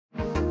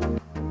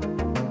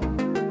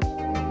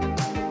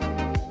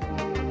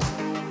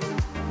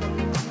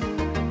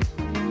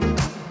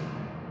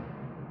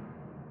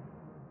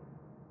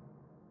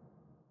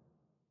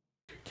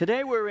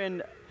Today we're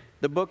in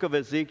the book of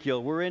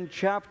Ezekiel. We're in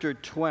chapter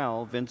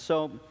 12, and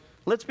so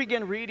let's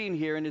begin reading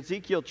here in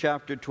Ezekiel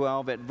chapter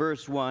 12 at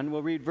verse 1.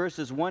 We'll read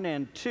verses 1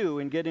 and 2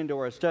 and get into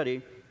our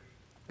study.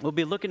 We'll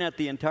be looking at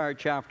the entire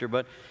chapter,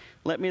 but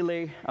let me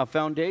lay a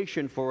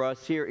foundation for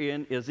us here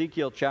in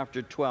Ezekiel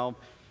chapter 12,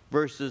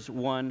 verses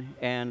 1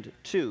 and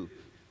 2.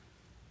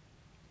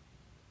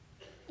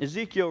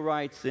 Ezekiel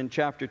writes in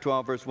chapter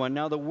 12, verse 1,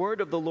 "Now the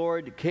word of the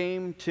Lord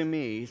came to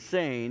me,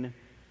 saying,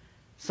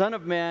 Son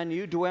of man,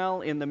 you dwell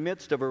in the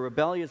midst of a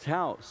rebellious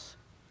house,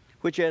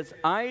 which has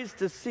eyes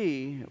to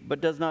see, but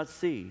does not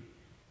see,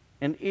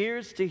 and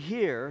ears to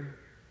hear,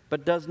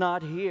 but does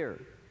not hear,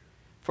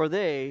 for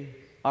they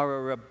are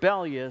a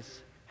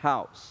rebellious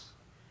house."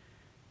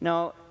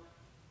 Now,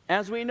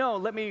 as we know,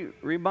 let me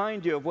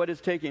remind you of what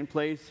is taking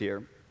place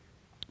here.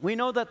 We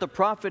know that the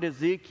prophet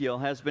Ezekiel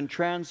has been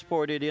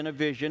transported in a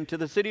vision to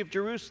the city of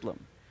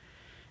Jerusalem.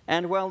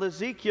 And while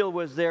Ezekiel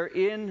was there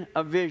in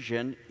a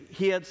vision,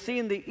 he had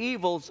seen the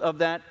evils of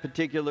that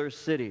particular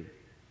city.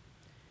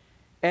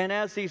 And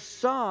as he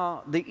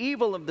saw the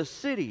evil of the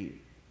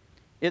city,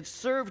 it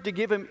served to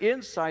give him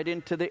insight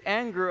into the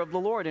anger of the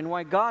Lord and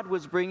why God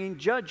was bringing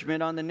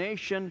judgment on the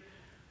nation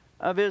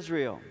of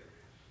Israel.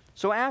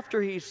 So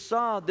after he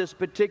saw this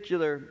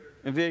particular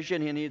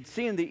vision and he had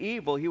seen the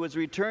evil, he was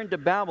returned to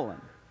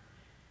Babylon.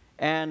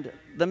 And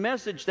the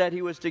message that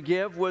he was to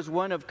give was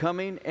one of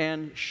coming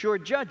and sure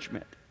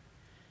judgment.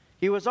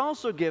 He was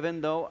also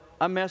given, though,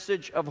 a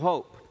message of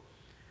hope.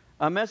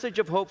 A message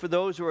of hope for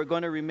those who are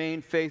going to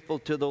remain faithful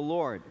to the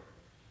Lord.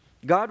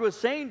 God was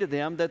saying to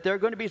them that they're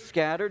going to be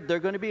scattered, they're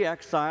going to be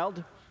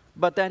exiled,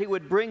 but that he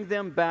would bring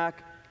them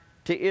back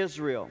to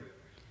Israel.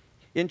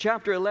 In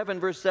chapter 11,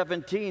 verse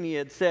 17, he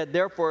had said,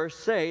 "Therefore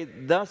say,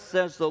 Thus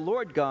says the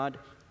Lord God,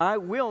 I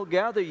will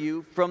gather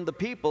you from the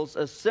peoples,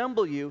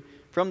 assemble you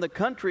from the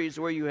countries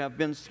where you have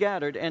been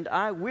scattered, and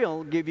I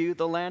will give you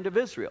the land of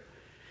Israel."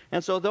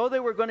 And so though they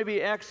were going to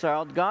be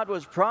exiled, God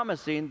was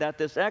promising that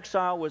this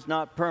exile was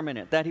not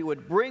permanent, that he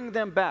would bring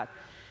them back.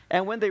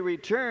 And when they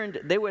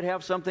returned, they would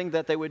have something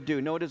that they would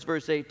do. Notice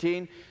verse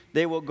 18,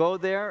 they will go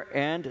there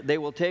and they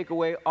will take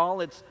away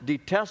all its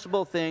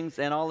detestable things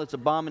and all its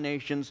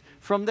abominations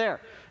from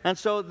there. And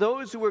so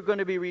those who are going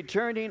to be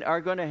returning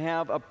are going to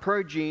have a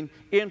purging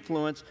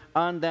influence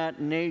on that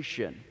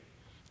nation.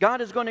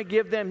 God is going to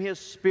give them his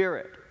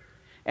Spirit.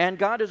 And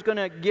God is going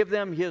to give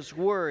them his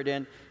word,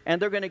 and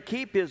they're going to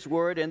keep his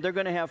word, and they're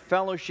going to have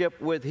fellowship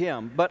with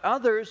him. But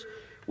others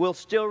will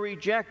still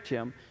reject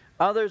him.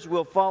 Others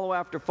will follow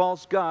after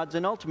false gods,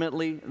 and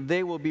ultimately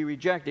they will be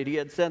rejected. He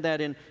had said that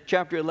in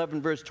chapter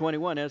 11, verse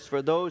 21, "As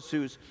for those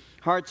whose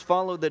hearts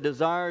follow the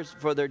desires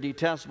for their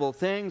detestable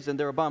things and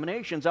their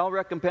abominations, I'll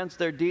recompense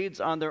their deeds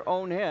on their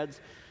own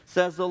heads,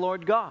 says the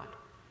Lord God."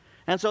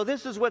 And so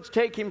this is what's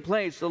taking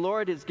place. The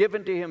Lord has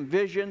given to him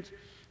visions,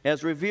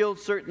 has revealed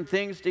certain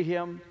things to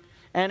him,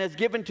 and has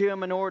given to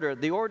him an order.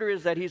 The order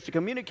is that he's to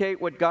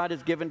communicate what God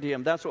has given to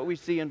him. That's what we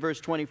see in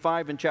verse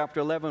 25 in chapter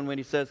 11 when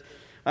he says,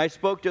 "I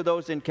spoke to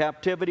those in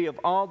captivity of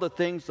all the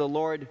things the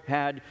Lord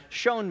had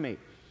shown me."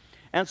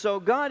 And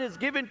so God has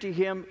given to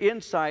him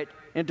insight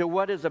into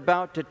what is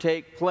about to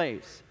take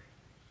place.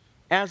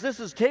 As this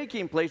is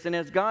taking place, and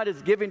as God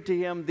is giving to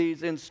him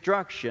these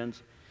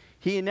instructions,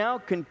 he now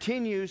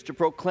continues to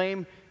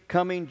proclaim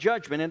coming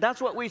judgment. And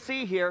that's what we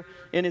see here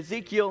in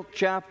Ezekiel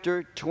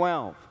chapter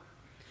 12.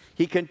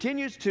 He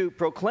continues to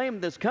proclaim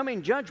this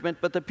coming judgment,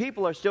 but the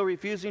people are still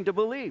refusing to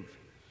believe.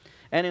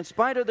 And in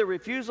spite of the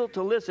refusal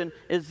to listen,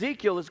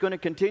 Ezekiel is going to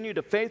continue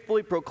to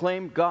faithfully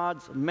proclaim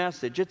God's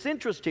message. It's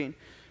interesting,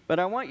 but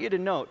I want you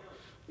to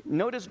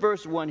notice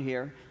verse 1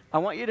 here. I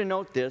want you to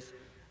note this.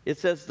 It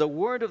says, "The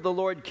word of the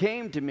Lord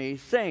came to me,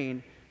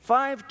 saying,"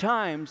 5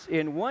 times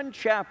in one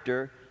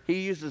chapter,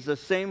 he uses the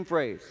same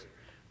phrase.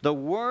 "The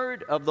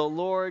word of the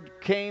Lord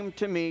came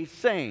to me,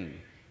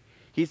 saying."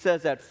 He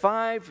says that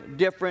 5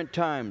 different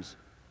times.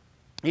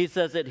 He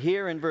says it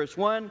here in verse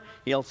 1.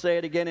 He'll say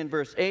it again in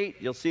verse 8.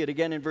 You'll see it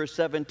again in verse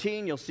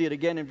 17. You'll see it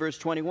again in verse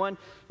 21.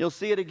 You'll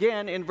see it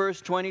again in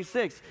verse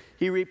 26.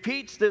 He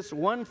repeats this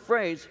one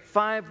phrase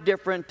 5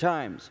 different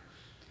times.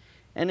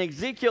 And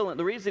Ezekiel,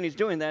 the reason he's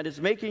doing that is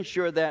making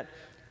sure that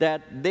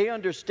they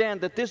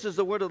understand that this is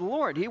the word of the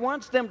Lord. He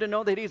wants them to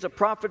know that he's a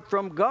prophet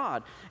from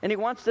God. And he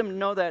wants them to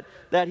know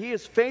that he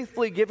is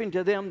faithfully giving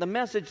to them the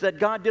message that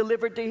God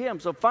delivered to him.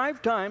 So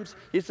 5 times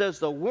he says,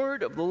 "The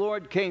word of the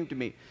Lord came to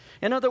me."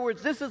 In other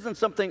words, this isn't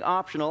something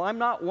optional. I'm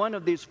not one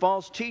of these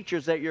false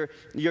teachers that you're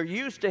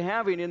used to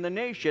having in the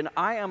nation.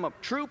 I am a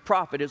true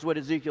prophet, is what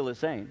Ezekiel is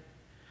saying.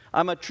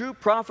 I'm a true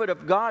prophet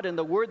of God, and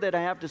the word that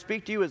I have to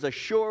speak to you is a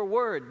sure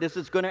word. This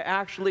is going to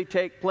actually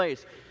take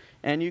place.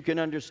 And you can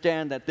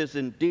understand that this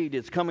indeed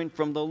is coming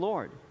from the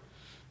Lord.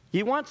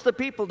 He wants the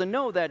people to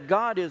know that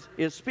God is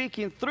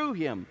speaking through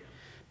him.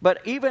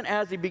 But even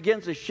as he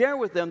begins to share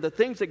with them the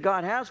things that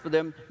God has for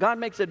them, God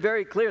makes it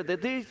very clear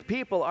that these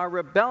people are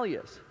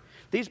rebellious.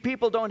 These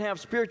people don't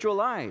have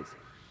spiritual eyes.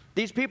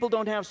 These people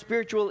don't have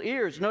spiritual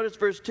ears. Notice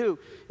verse 2.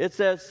 It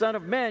says, Son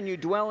of man, you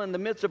dwell in the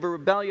midst of a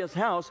rebellious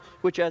house,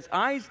 which has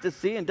eyes to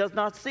see and does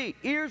not see,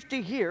 ears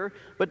to hear,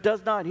 but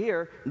does not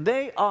hear.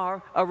 They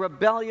are a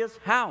rebellious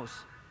house.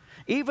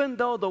 Even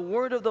though the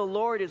word of the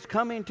Lord is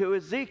coming to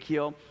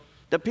Ezekiel,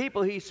 the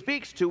people he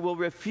speaks to will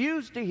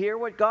refuse to hear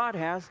what God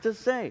has to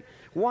say.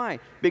 Why?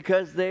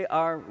 Because they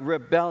are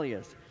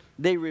rebellious.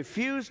 They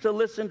refuse to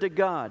listen to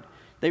God.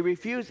 They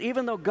refuse,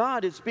 even though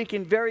God is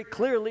speaking very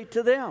clearly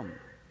to them.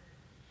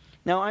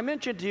 Now, I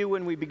mentioned to you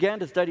when we began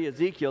to study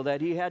Ezekiel that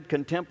he had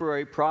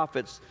contemporary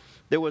prophets.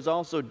 There was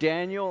also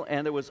Daniel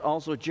and there was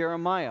also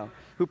Jeremiah,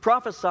 who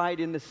prophesied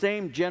in the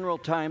same general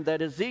time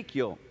that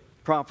Ezekiel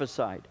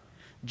prophesied.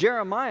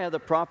 Jeremiah, the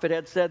prophet,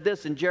 had said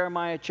this in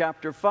Jeremiah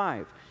chapter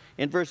 5,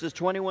 in verses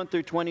 21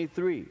 through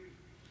 23.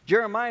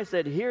 Jeremiah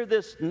said, Hear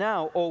this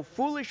now, O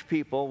foolish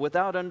people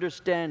without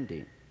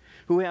understanding,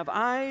 who have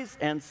eyes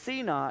and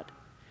see not,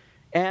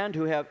 and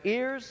who have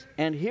ears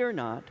and hear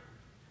not.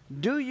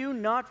 Do you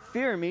not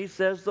fear me,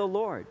 says the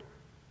Lord?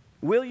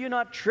 Will you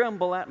not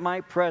tremble at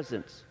my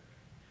presence,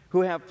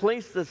 who have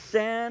placed the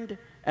sand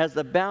as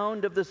the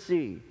bound of the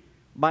sea,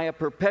 by a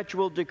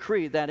perpetual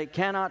decree that it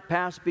cannot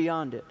pass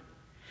beyond it?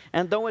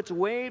 And though its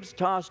waves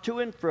toss to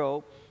and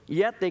fro,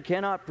 yet they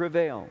cannot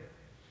prevail.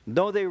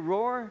 Though they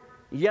roar,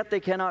 yet they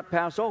cannot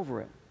pass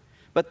over it.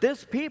 But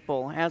this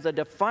people has a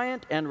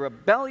defiant and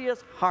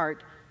rebellious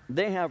heart.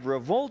 They have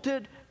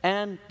revolted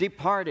and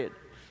departed.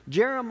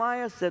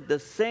 Jeremiah said the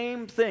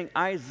same thing.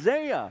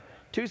 Isaiah,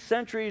 2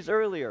 centuries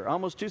earlier,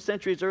 almost 2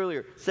 centuries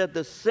earlier, said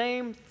the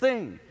same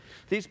thing.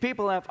 These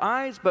people have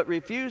eyes but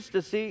refuse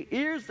to see,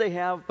 ears they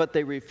have but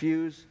they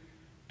refuse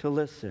to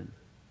listen.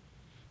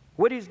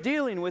 What he's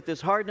dealing with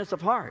is hardness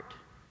of heart.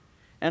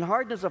 And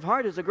hardness of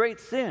heart is a great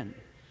sin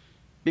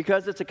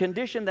because it's a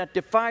condition that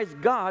defies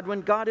God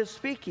when God is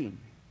speaking.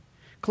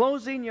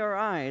 Closing your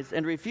eyes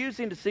and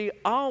refusing to see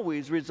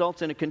always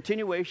results in a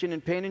continuation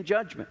in pain and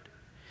judgment.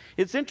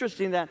 It's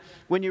interesting that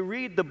when you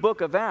read the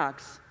book of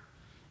Acts,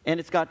 and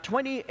it's got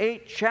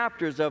 28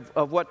 chapters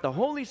of what the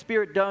Holy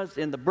Spirit does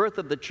in the birth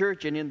of the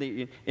church and in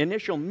the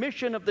initial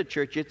mission of the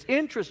church. It's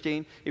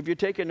interesting, if you're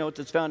taking notes,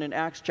 it's found in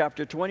Acts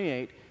chapter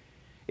 28.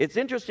 It's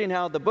interesting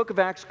how the book of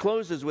Acts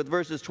closes with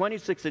verses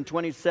 26 and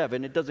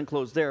 27. It doesn't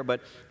close there,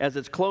 but as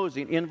it's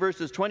closing, in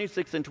verses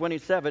 26 and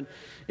 27,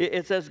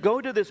 it says,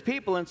 Go to this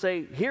people and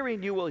say,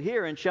 Hearing you will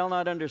hear and shall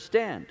not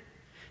understand.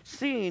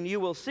 Seeing you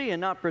will see and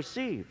not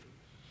perceive.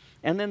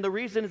 And then the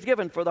reason is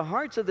given, For the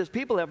hearts of this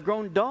people have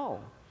grown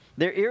dull.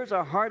 Their ears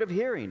are hard of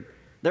hearing.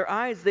 Their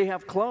eyes they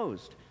have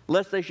closed,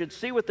 lest they should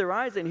see with their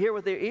eyes and hear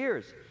with their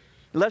ears,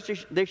 lest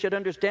they should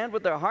understand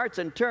with their hearts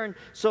and turn,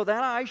 so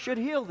that I should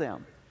heal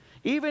them.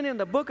 Even in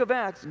the book of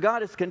Acts,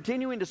 God is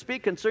continuing to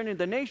speak concerning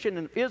the nation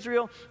of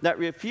Israel that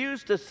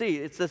refused to see.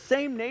 It's the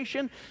same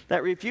nation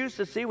that refused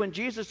to see when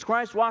Jesus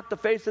Christ walked the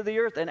face of the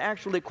earth and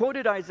actually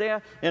quoted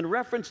Isaiah in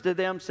reference to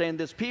them, saying,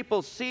 This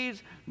people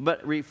sees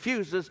but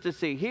refuses to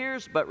see,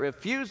 hears but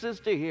refuses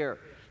to hear.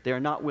 They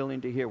are not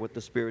willing to hear what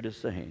the Spirit is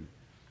saying.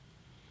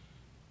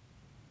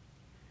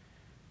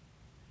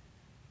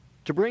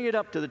 To bring it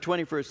up to the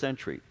 21st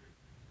century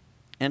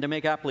and to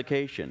make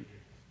application,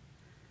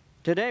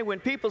 today, when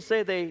people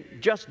say they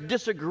just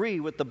disagree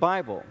with the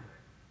Bible,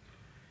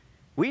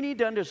 we need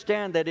to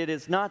understand that it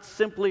is not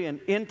simply an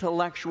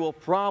intellectual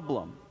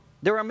problem.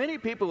 There are many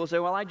people who say,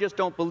 Well, I just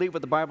don't believe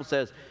what the Bible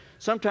says.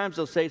 Sometimes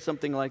they'll say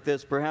something like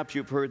this. Perhaps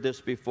you've heard this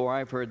before.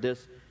 I've heard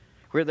this,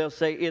 where they'll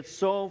say, It's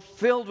so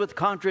filled with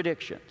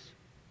contradictions.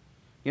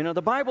 You know,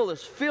 the Bible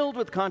is filled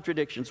with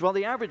contradictions. Well,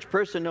 the average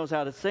person knows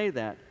how to say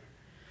that.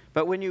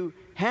 But when you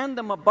hand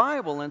them a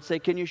Bible and say,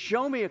 Can you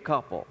show me a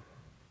couple?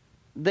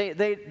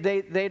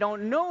 They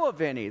don't know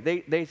of any.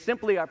 They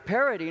simply are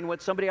parroting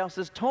what somebody else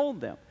has told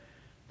them.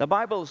 The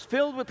Bible is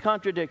filled with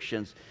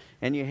contradictions.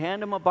 And you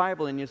hand them a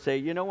Bible and you say,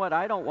 You know what,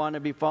 I don't want to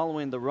be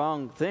following the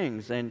wrong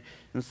things. And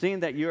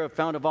seeing that you're a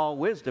fount of all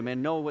wisdom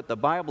and know what the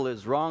Bible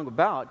is wrong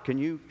about, can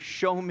you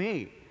show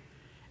me?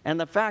 And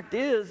the fact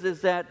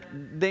is that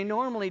they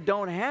normally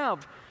don't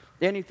have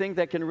anything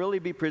that can really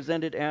be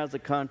presented as a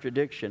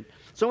contradiction.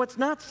 So it's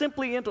not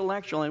simply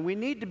intellectual, and we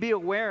need to be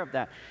aware of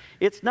that.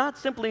 It's not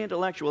simply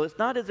intellectual. It's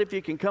not as if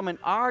you can come and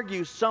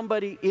argue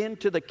somebody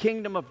into the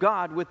kingdom of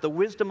God with the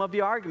wisdom of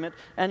your argument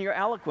and your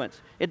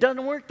eloquence. It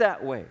doesn't work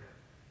that way.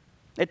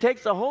 It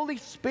takes the Holy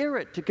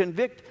Spirit to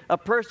convict a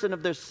person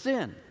of their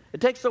sin.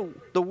 It takes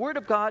the Word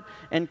of God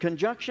in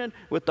conjunction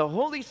with the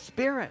Holy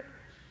Spirit,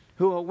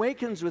 who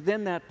awakens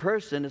within that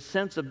person a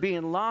sense of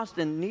being lost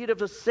in need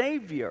of a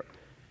Savior.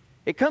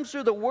 It comes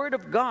through the Word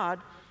of God,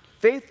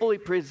 faithfully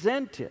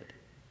presented,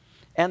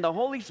 and the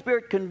Holy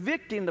Spirit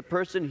convicting the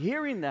person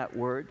hearing that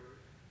Word,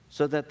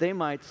 so that they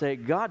might say,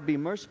 God, be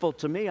merciful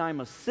to me,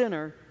 I'm a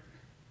sinner.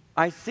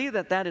 I see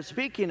that that is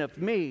speaking of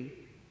me,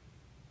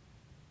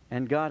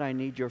 and God, I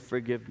need your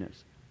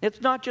forgiveness.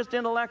 It's not just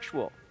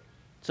intellectual.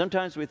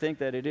 Sometimes we think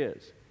that it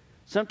is.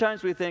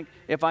 Sometimes we think,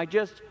 if I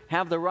just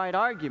have the right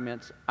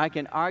arguments, I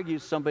can argue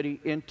somebody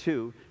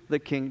into the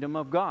kingdom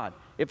of God.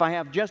 If I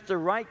have just the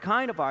right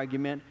kind of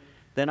argument,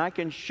 then I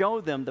can show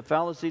them the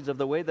fallacies of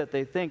the way that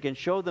they think and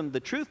show them the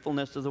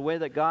truthfulness of the way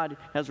that God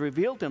has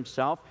revealed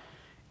himself.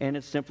 And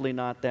it's simply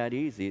not that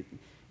easy.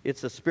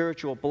 It's a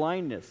spiritual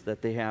blindness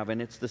that they have,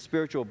 and it's the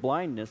spiritual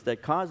blindness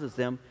that causes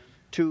them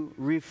to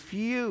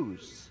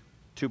refuse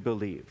to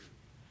believe.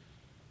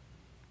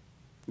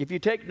 If you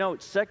take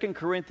note, 2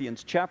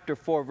 Corinthians chapter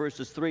 4,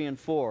 verses 3 and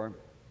 4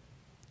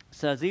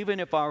 says, even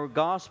if our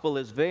gospel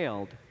is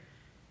veiled,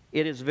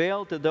 it is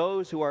veiled to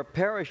those who are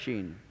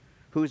perishing,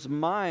 whose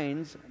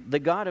minds the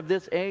God of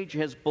this age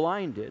has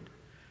blinded,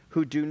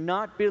 who do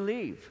not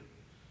believe,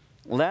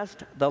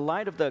 lest the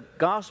light of the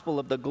gospel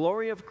of the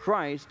glory of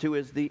Christ, who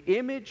is the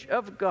image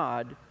of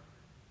God,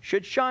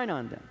 should shine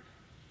on them.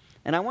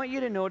 And I want you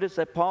to notice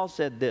that Paul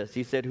said this.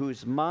 He said,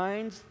 whose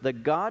minds the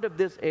God of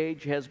this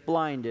age has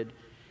blinded.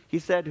 He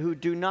said, who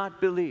do not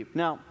believe.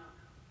 Now,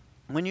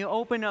 when you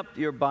open up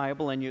your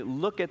Bible and you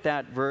look at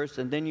that verse,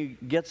 and then you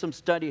get some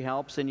study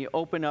helps and you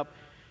open up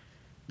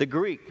the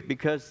Greek,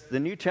 because the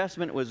New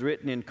Testament was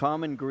written in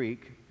common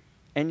Greek,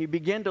 and you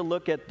begin to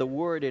look at the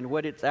word and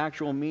what its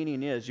actual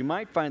meaning is, you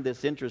might find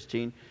this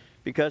interesting,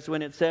 because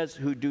when it says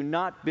who do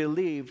not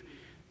believe,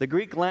 the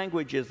Greek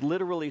language is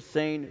literally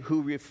saying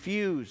who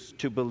refuse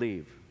to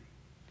believe.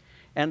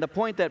 And the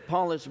point that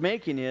Paul is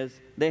making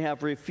is they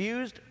have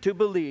refused to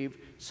believe,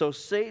 so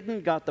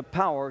Satan got the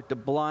power to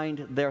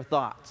blind their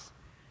thoughts.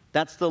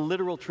 That's the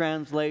literal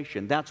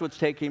translation. That's what's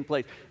taking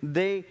place.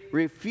 They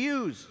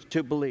refuse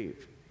to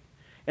believe.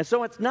 And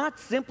so it's not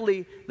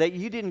simply that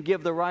you didn't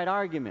give the right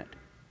argument.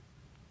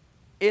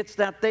 It's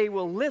that they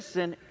will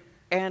listen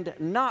and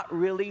not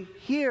really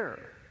hear.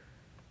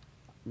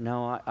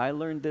 Now, I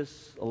learned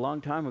this a long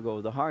time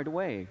ago, the hard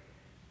way.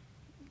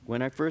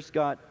 When I first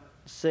got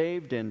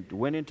saved and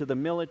went into the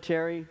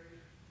military,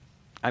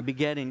 I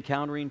began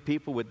encountering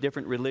people with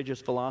different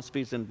religious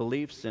philosophies and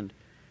beliefs, and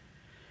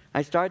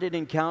I started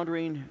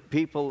encountering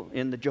people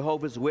in the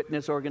Jehovah's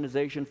Witness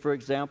organization, for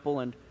example,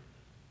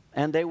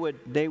 and they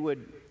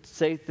would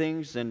say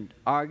things and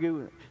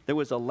argue. There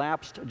was a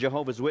lapsed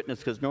Jehovah's Witness,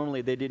 because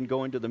normally they didn't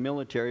go into the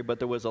military, but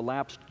there was a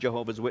lapsed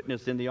Jehovah's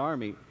Witness in the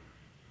army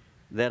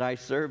that I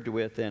served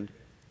with, and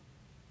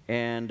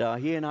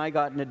he and I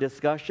got in a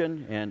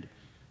discussion,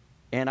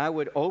 and I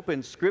would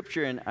open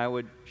Scripture and I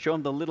would show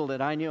him the little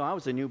that I knew. I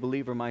was a new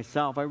believer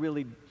myself. I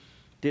really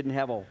didn't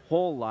have a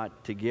whole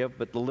lot to give,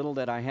 but the little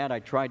that I had, I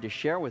tried to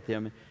share with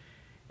him.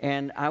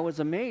 And I was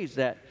amazed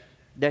that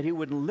he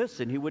wouldn't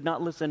listen. He would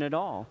not listen at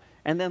all.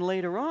 And then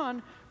later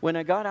on, when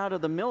I got out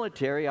of the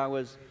military, I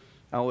was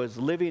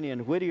living in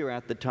Whittier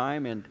at the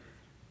time,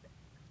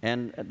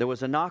 and there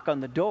was a knock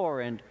on the door,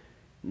 and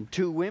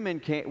two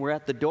women were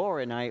at the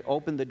door, and I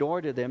opened the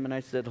door to them, and I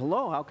said,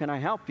 hello, how can I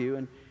help you?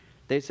 And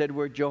they said,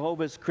 we're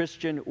Jehovah's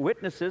Christian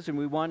Witnesses, and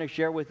we want to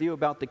share with you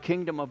about the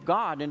kingdom of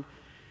God.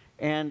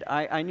 And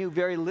I knew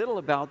very little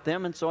about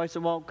them, and so I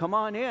said, well, come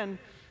on in.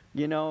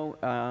 You know,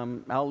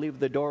 I'll leave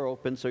the door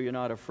open so you're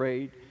not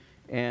afraid,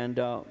 and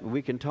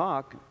we can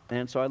talk.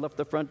 And so I left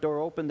the front door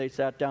open. They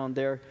sat down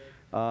there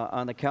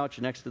on the couch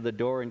next to the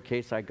door in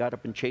case I got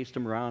up and chased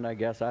them around, I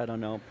guess. I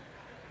don't know.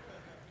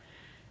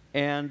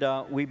 And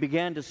we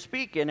began to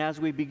speak, and as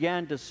we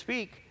began to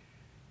speak,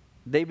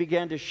 they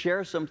began to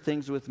share some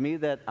things with me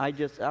that I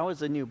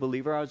was a new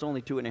believer. I was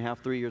only 2.5,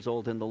 3 years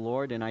old in the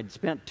Lord, and I'd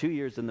spent 2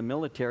 years in the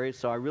military,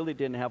 so I really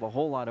didn't have a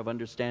whole lot of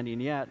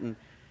understanding yet, and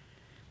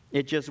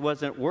it just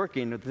wasn't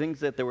working. The things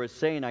that they were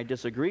saying I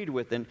disagreed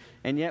with, and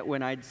yet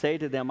when I'd say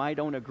to them, I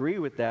don't agree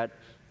with that,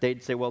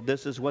 they'd say, well,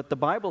 this is what the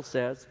Bible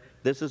says.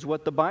 This is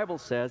what the Bible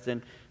says,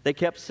 and they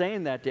kept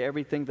saying that to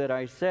everything that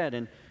I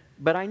said,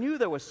 but I knew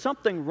there was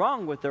something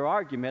wrong with their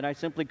argument. I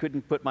simply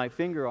couldn't put my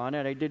finger on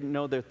it. I didn't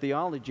know their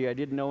theology. I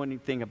didn't know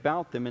anything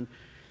about them. And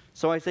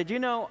so I said, you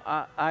know,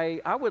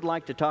 I would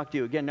like to talk to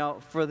you again. Now,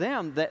 for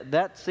them,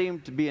 that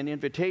seemed to be an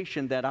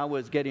invitation that I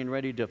was getting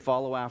ready to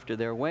follow after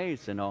their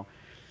ways and all.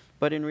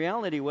 But in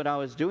reality, what I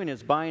was doing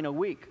is buying a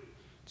week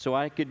so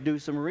I could do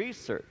some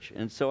research.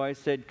 And so I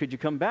said, could you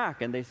come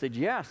back? And they said,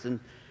 yes.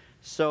 And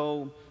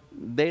so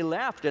they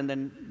left. And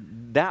then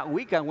that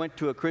week I went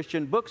to a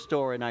Christian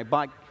bookstore and I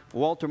bought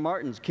Walter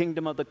Martin's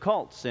Kingdom of the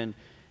Cults, and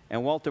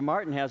Walter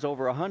Martin has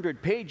over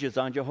 100 pages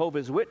on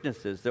Jehovah's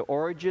Witnesses, their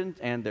origins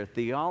and their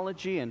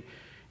theology, and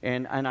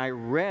I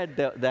read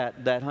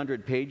that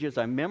 100 pages.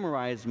 I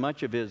memorized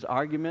much of his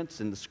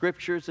arguments and the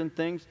scriptures and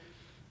things,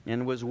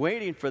 and was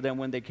waiting for them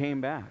when they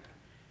came back.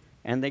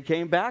 And they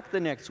came back the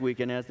next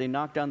week, and as they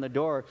knocked on the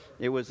door,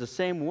 it was the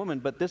same woman,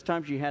 but this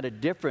time she had a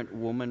different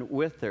woman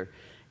with her.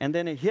 And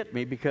then it hit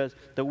me, because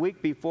the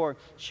week before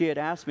she had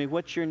asked me,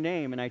 what's your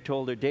name? And I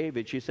told her,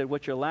 David. She said,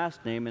 what's your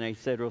last name? And I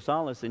said,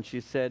 Rosales. And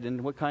she said, and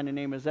what kind of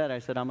name is that? I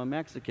said, I'm a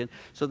Mexican.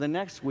 So the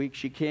next week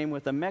she came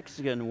with a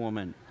Mexican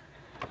woman.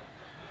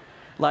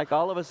 Like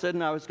all of a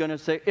sudden I was going to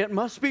say, it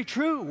must be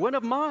true, one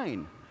of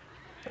mine.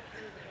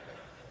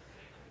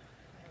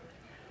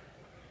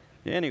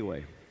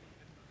 Anyway,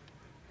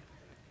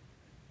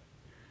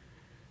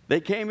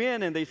 they came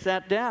in and they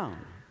sat down.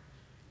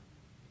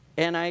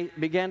 And I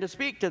began to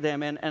speak to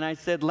them, and I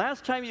said,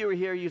 last time you were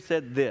here, you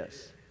said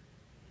this.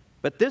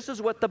 But this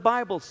is what the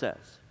Bible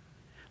says.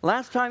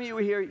 Last time you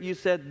were here, you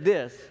said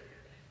this,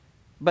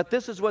 but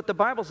this is what the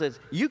Bible says.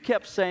 You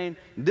kept saying,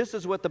 this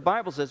is what the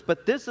Bible says,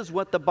 but this is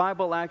what the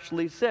Bible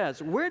actually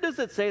says. Where does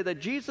it say that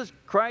Jesus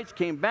Christ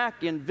came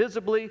back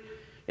invisibly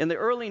in the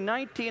early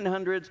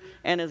 1900s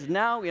and is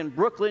now in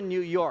Brooklyn,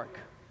 New York?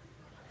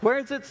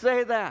 Where does it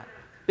say that?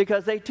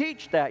 Because they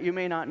teach that. You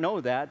may not know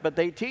that, but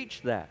they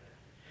teach that.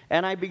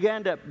 And I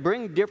began to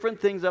bring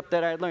different things up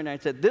that I learned. I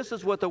said, this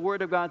is what the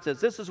Word of God says.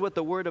 This is what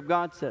the Word of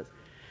God says.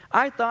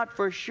 I thought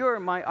for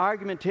sure my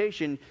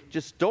argumentation,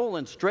 just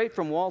stolen straight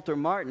from Walter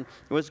Martin,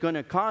 was going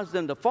to cause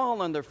them to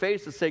fall on their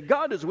face and say,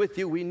 God is with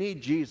you, we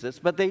need Jesus.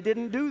 But they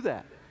didn't do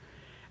that.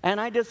 And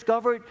I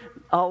discovered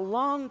a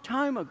long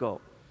time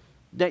ago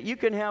that you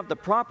can have the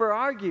proper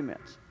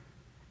arguments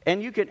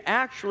and you can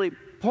actually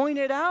point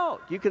it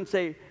out. You can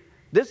say,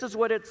 this is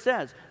what it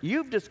says.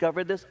 You've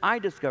discovered this, I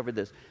discovered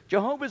this.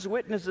 Jehovah's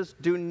Witnesses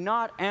do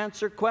not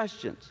answer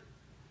questions.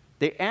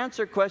 They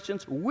answer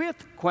questions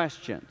with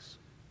questions.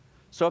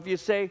 So if you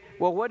say,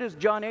 well, what does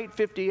John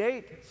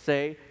 8:58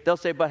 say? They'll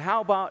say, but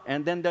how about,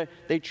 and then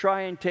they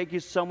try and take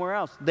you somewhere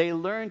else. They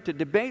learn to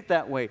debate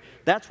that way.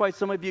 That's why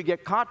some of you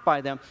get caught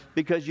by them,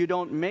 because you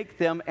don't make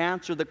them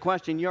answer the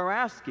question you're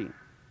asking.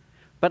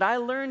 But I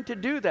learned to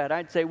do that.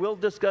 I'd say, we'll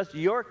discuss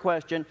your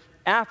question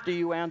after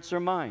you answer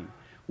mine.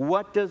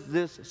 What does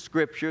this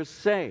scripture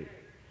say?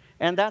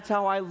 And that's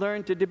how I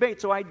learned to debate.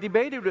 So I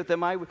debated with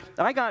them.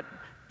 I got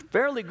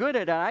fairly good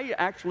at it. I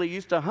actually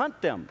used to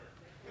hunt them.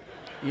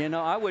 You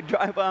know, I would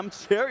drive, I'm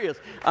serious,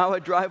 I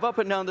would drive up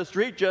and down the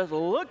street just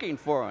looking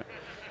for it.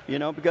 You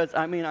know, because,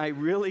 I mean, I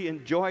really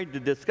enjoyed the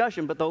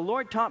discussion. But the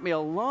Lord taught me a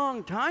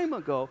long time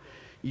ago,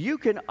 you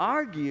can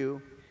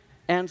argue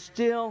and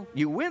still,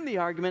 you win the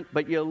argument,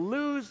 but you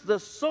lose the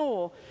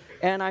soul.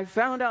 And I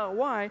found out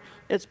why.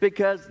 It's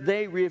because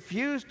they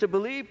refuse to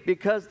believe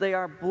because they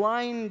are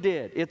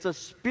blinded. It's a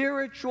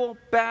spiritual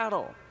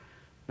battle.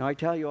 Now, I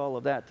tell you all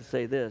of that to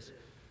say this.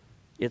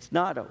 It's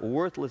not a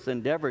worthless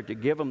endeavor to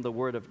give them the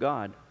Word of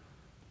God,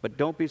 but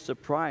don't be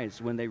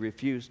surprised when they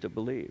refuse to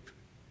believe.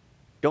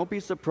 Don't be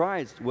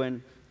surprised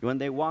when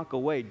they walk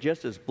away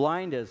just as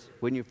blind as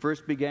when you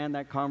first began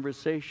that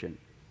conversation.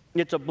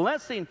 It's a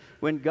blessing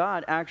when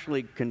God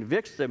actually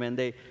convicts them and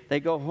they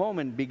go home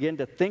and begin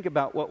to think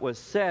about what was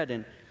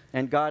said,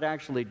 and God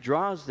actually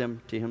draws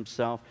them to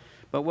Himself.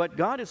 But what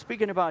God is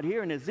speaking about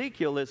here in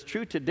Ezekiel is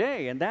true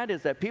today, and that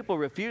is that people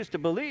refuse to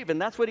believe.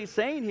 And that's what He's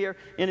saying here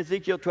in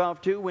Ezekiel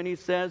 12:2 when He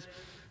says,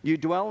 you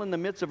dwell in the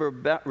midst of a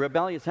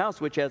rebellious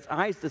house, which has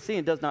eyes to see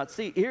and does not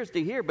see, ears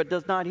to hear but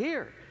does not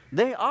hear.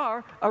 They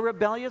are a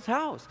rebellious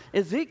house.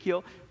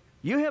 Ezekiel,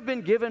 you have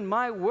been given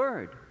my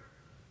word.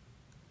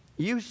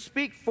 You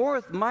speak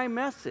forth my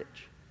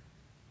message.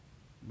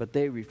 But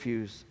they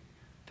refuse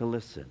to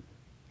listen.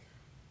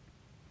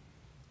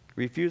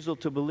 Refusal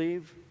to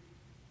believe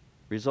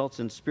results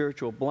in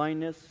spiritual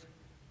blindness,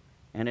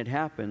 and it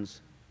happens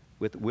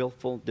with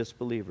willful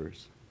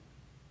disbelievers.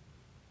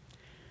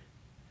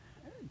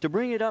 To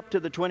bring it up to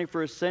the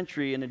 21st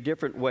century in a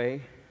different way,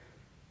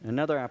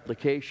 another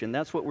application,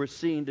 that's what we're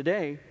seeing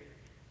today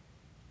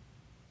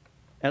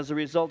as a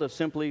result of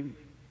simply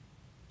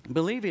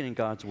believing in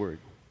God's Word.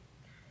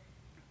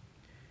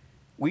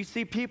 We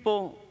see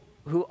people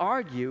who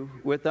argue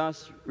with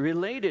us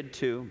related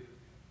to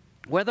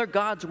whether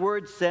God's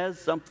Word says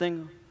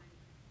something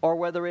or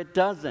whether it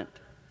doesn't.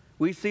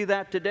 We see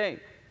that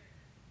today.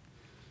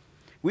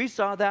 We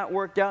saw that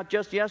worked out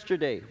just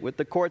yesterday with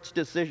the court's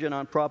decision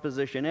on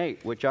Proposition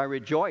 8, which I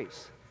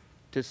rejoice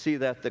to see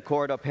that the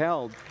court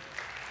upheld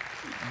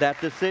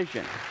that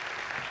decision.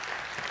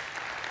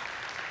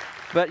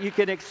 But you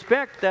can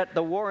expect that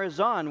the war is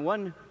on.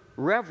 One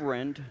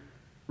reverend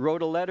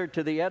wrote a letter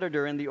to the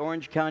editor in the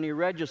Orange County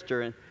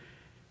Register,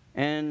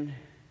 and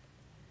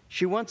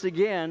she once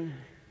again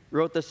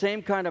wrote the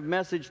same kind of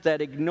message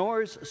that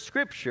ignores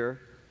Scripture,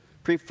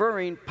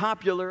 preferring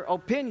popular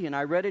opinion.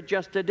 I read it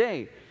just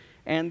today,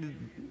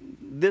 and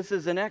this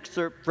is an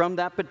excerpt from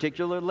that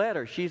particular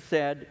letter. She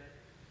said,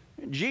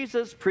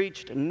 Jesus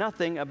preached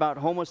nothing about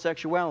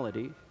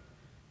homosexuality,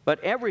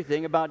 but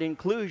everything about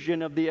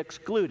inclusion of the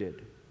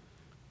excluded,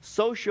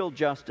 social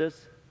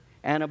justice,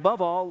 and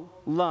above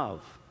all,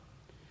 love.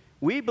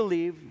 We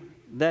believe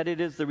that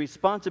it is the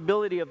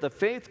responsibility of the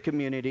faith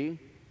community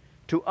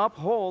to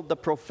uphold the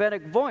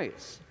prophetic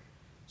voice,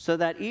 so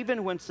that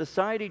even when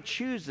society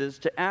chooses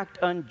to act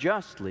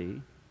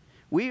unjustly,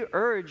 we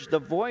urge the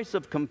voice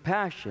of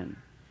compassion,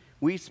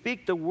 we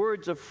speak the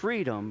words of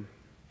freedom,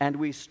 and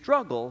we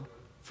struggle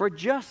for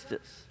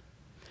justice.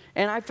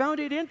 And I found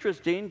it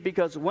interesting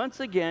because once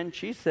again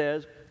she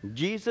says,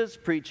 Jesus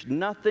preached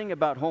nothing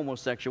about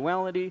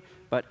homosexuality,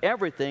 but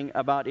everything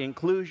about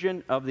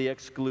inclusion of the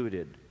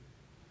excluded.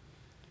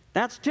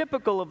 That's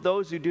typical of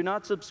those who do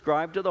not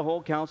subscribe to the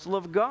whole counsel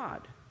of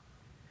God.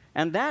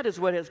 And that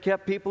is what has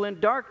kept people in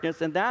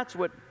darkness, and that's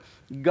what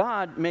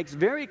God makes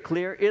very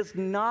clear is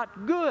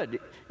not good.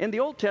 In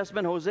the Old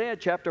Testament, Hosea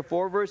chapter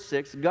 4, verse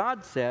 6,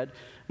 God said,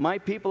 my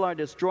people are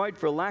destroyed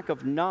for lack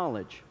of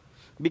knowledge.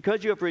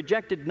 Because you have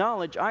rejected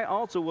knowledge, I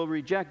also will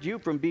reject you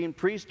from being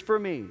priest for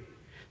me.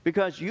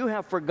 because you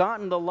have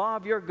forgotten the law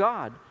of your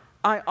God,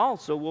 I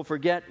also will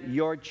forget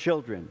your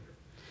children.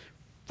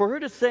 For her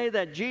to say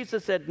that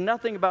Jesus said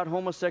nothing about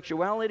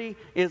homosexuality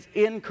is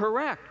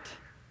incorrect.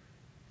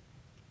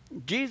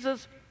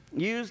 Jesus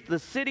used the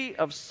city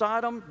of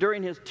Sodom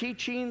during his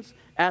teachings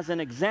as an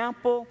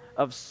example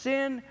of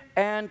sin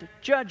and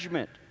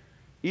judgment.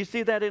 You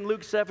see that in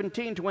Luke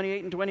 17,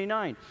 28 and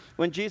 29,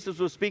 when Jesus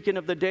was speaking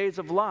of the days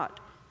of Lot.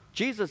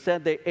 Jesus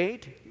said they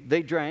ate,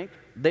 they drank,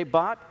 they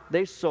bought,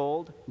 they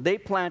sold, they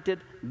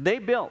planted, they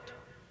built.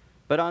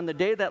 But on the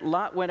day that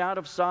Lot went out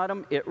of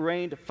Sodom, it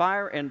rained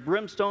fire and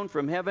brimstone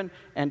from heaven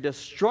and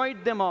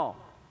destroyed them all.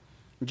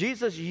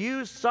 Jesus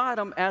used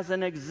Sodom as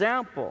an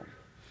example.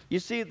 You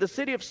see, the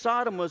city of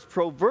Sodom was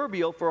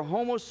proverbial for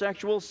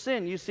homosexual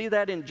sin. You see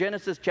that in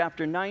Genesis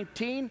chapter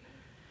 19.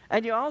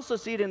 And you also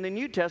see it in the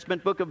New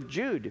Testament book of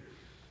Jude.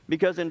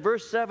 Because in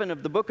verse 7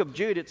 of the book of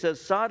Jude, it says,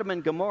 Sodom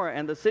and Gomorrah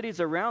and the cities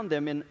around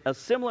them in a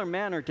similar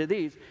manner to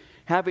these,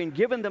 having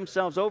given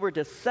themselves over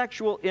to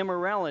sexual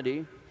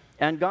immorality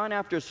and gone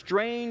after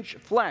strange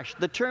flesh.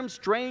 The term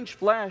strange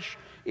flesh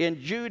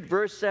in Jude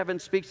verse 7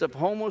 speaks of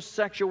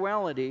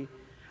homosexuality,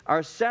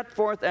 are set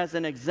forth as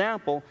an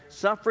example,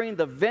 suffering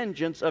the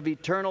vengeance of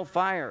eternal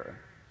fire.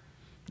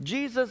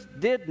 Jesus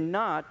did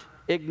not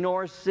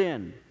ignore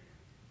sin.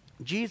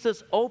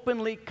 Jesus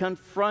openly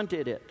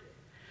confronted it.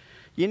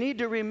 You need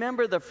to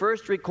remember the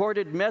first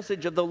recorded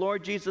message of the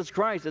Lord Jesus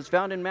Christ. It's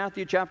found in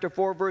Matthew chapter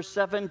 4, verse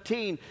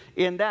 17.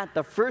 In that,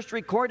 the first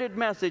recorded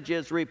message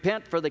is,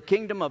 repent, for the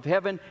kingdom of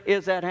heaven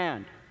is at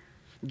hand.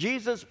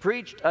 Jesus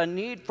preached a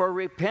need for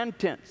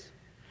repentance.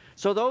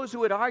 So those who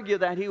would argue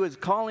that he was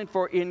calling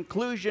for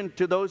inclusion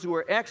to those who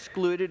were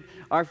excluded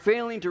are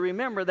failing to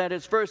remember that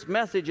his first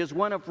message is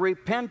one of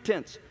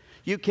repentance.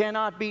 You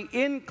cannot be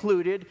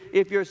included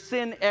if your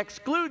sin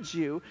excludes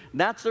you.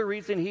 That's the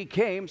reason he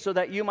came, so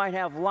that you might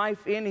have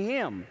life in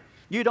him.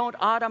 You don't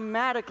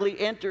automatically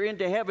enter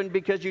into heaven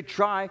because you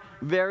try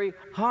very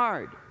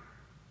hard.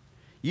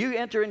 You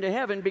enter into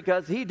heaven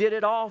because he did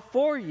it all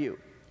for you.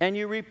 And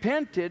you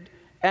repented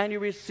and you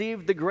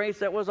received the grace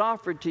that was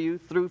offered to you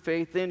through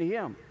faith in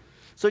him.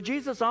 So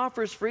Jesus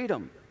offers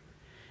freedom.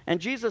 And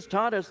Jesus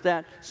taught us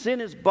that sin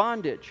is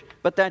bondage,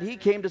 but that he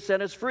came to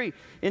set us free.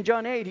 In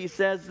John 8, he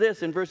says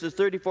this in verses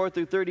 34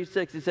 through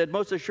 36. He said,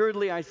 most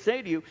assuredly I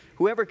say to you,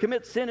 whoever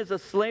commits sin is a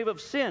slave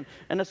of sin,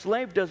 and a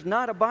slave does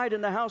not abide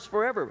in the house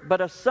forever, but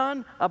a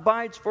son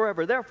abides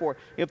forever. Therefore,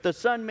 if the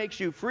Son makes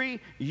you free,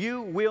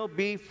 you will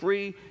be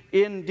free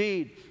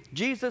indeed.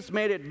 Jesus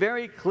made it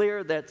very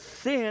clear that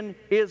sin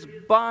is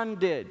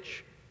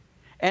bondage.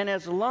 And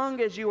as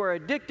long as you are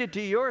addicted to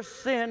your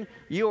sin,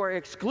 you are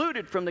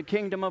excluded from the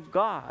kingdom of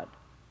God.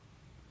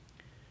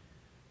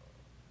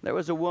 There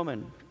was a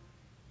woman.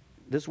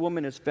 This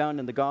woman is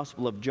found in the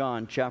Gospel of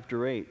John,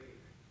 chapter 8.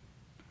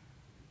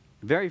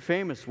 A very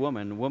famous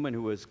woman, a woman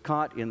who was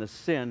caught in the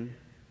sin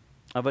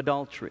of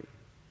adultery.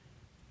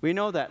 We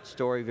know that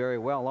story very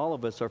well. All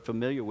of us are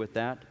familiar with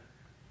that.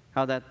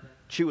 How that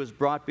she was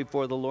brought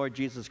before the Lord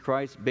Jesus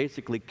Christ,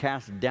 basically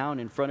cast down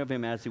in front of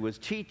him as he was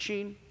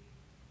teaching.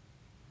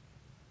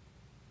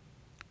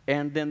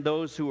 And then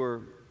those who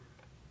were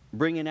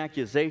bringing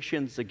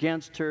accusations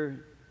against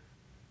her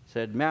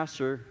said,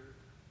 Master,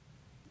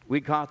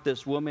 we caught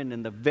this woman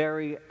in the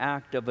very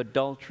act of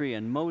adultery,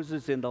 and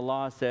Moses in the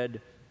law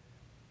said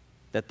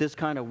that this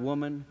kind of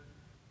woman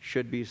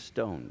should be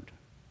stoned.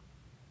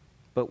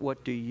 But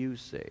what do you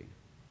say?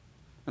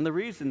 And the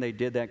reason they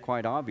did that,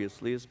 quite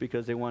obviously, is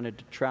because they wanted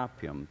to trap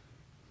him.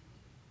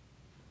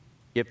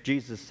 If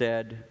Jesus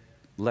said,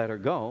 let her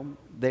go,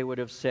 they would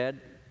have said,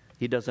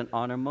 he doesn't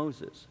honor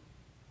Moses.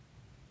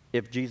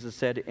 If Jesus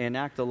said,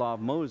 enact the law of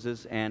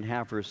Moses and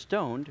have her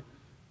stoned,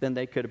 then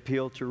they could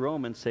appeal to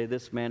Rome and say,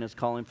 this man is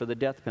calling for the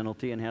death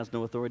penalty and has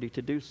no authority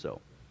to do so.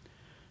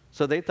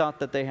 So they thought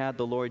that they had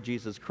the Lord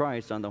Jesus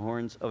Christ on the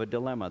horns of a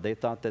dilemma. They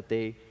thought that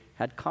they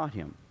had caught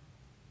him.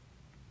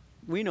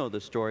 We know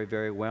the story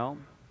very well.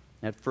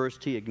 At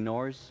first he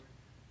ignores.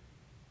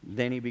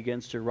 Then he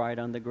begins to write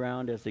on the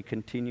ground as they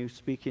continue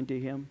speaking to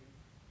him.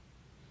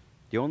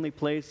 The only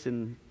place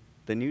in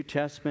the New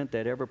Testament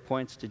that ever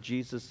points to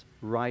Jesus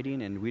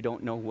writing, and we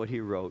don't know what he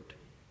wrote.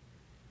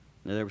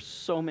 Now, there are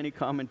so many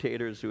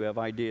commentators who have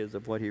ideas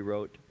of what he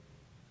wrote,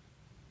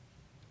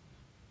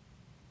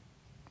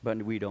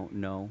 but we don't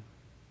know.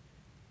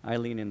 I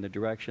lean in the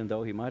direction,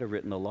 though, he might have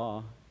written the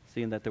law,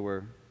 seeing that they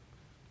were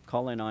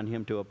calling on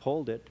him to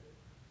uphold it,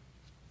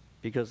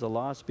 because the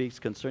law speaks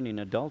concerning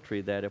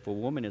adultery, that if a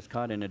woman is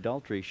caught in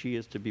adultery, she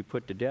is to be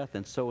put to death,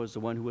 and so is the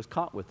one who was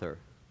caught with her.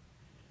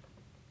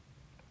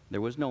 There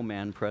was no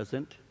man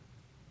present.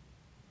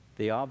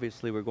 They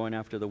obviously were going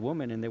after the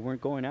woman, and they weren't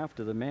going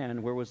after the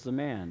man. Where was the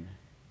man?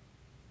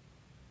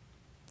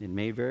 It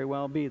may very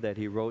well be that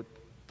he wrote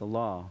the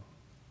law.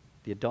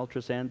 The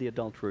adulteress and the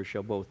adulterer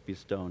shall both be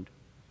stoned.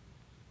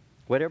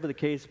 Whatever the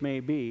case may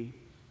be,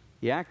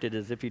 he acted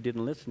as if he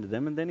didn't listen to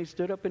them, and then he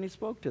stood up and he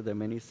spoke to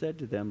them, and he said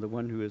to them, the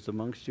one who is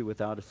amongst you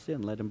without a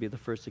sin, let him be the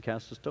first to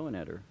cast a stone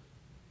at her.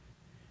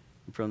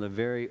 And from the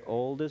very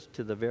oldest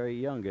to the very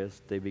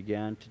youngest, they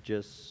began to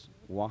just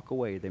walk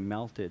away. They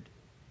melted.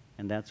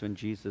 And that's when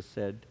Jesus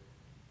said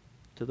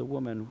to the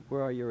woman,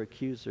 where are your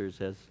accusers?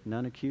 Has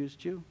none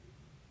accused you?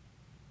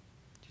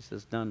 She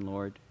says, none,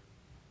 Lord.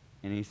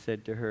 And he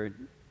said to her,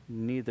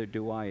 neither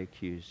do I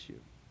accuse you.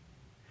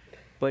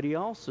 But he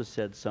also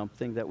said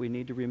something that we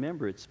need to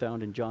remember. It's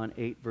found in John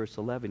 8, verse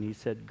 11. He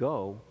said,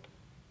 go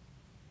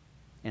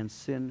and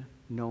sin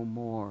no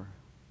more.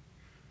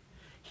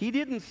 He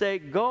didn't say,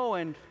 go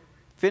and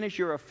finish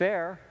your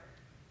affair.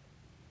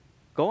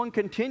 Go and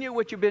continue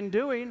what you've been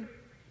doing.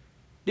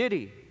 Did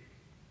he?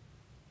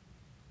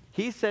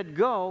 He said,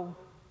 go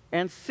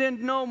and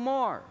sin no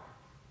more.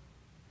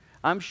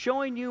 I'm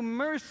showing you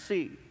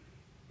mercy,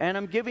 and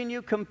I'm giving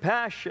you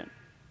compassion.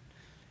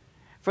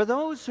 For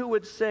those who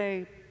would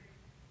say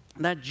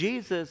that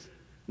Jesus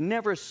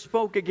never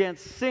spoke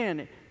against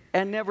sin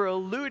and never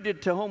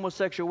alluded to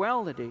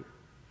homosexuality,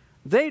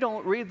 they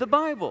don't read the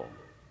Bible.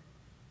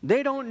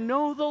 They don't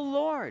know the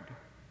Lord.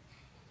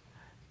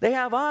 They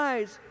have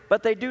eyes,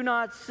 but they do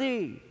not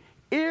see.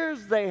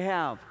 Ears they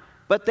have,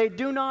 but they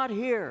do not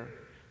hear.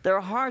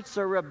 Their hearts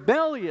are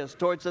rebellious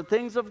towards the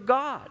things of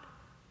God.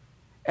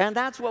 And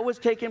that's what was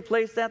taking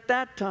place at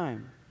that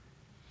time.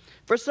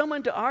 For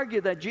someone to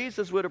argue that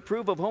Jesus would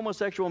approve of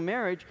homosexual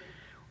marriage,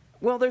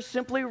 well, they're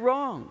simply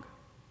wrong.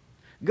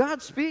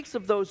 God speaks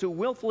of those who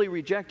willfully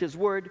reject His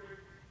word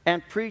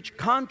and preach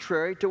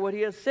contrary to what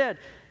He has said.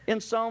 In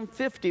Psalm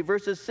 50,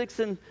 verses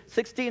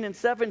 16 and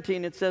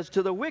 17, it says,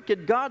 to the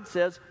wicked, God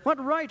says,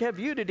 what right have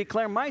you to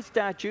declare my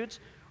statutes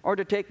or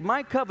to take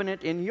my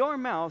covenant in your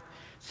mouth,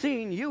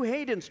 seeing you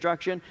hate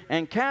instruction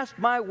and cast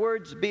my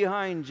words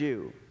behind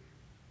you?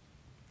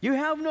 You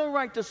have no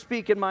right to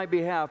speak in my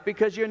behalf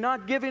because you're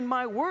not giving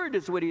my word,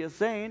 is what he is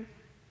saying.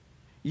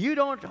 You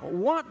don't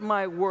want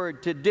my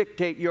word to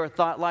dictate your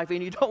thought life,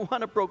 and you don't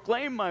want to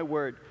proclaim my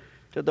word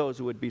to those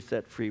who would be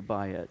set free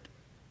by it.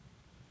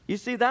 You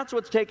see, that's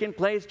what's taking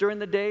place during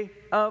the day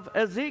of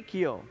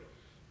Ezekiel.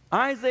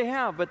 Eyes they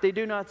have, but they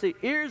do not see.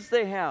 Ears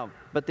they have,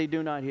 but they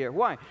do not hear.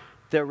 Why?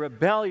 They're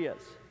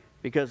rebellious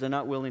because they're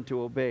not willing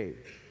to obey.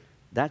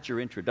 That's your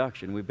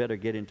introduction. We better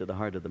get into the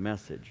heart of the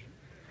message.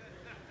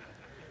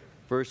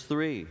 Verse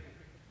 3.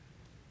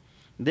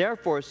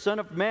 Therefore, Son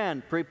of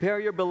Man, prepare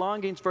your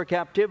belongings for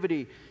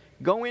captivity.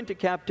 Go into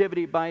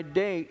captivity by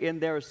day in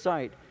their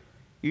sight.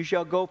 You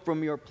shall go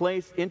from your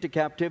place into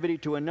captivity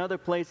to another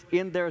place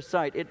in their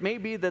sight. It may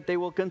be that they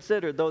will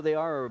consider, though they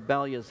are a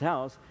rebellious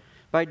house,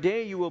 by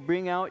day you will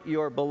bring out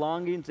your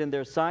belongings in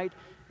their sight,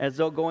 as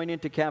though going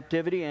into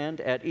captivity,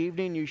 and at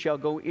evening you shall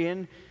go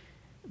in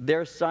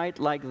their sight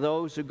like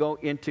those who go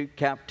into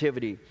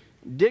captivity.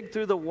 Dig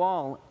through the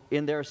wall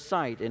in their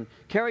sight, and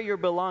carry your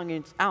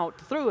belongings out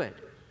through it.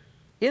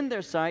 In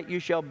their sight you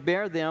shall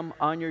bear them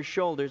on your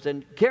shoulders,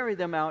 and carry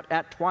them out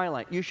at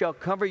twilight. You shall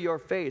cover your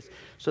face,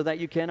 so that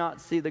you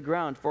cannot see the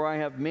ground, for I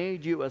have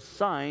made you a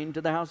sign to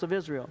the house of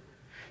Israel.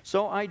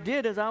 So I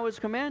did as I was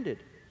commanded.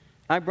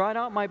 I brought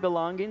out my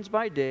belongings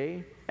by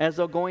day, as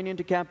though going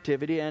into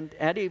captivity, and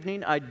at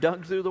evening I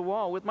dug through the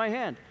wall with my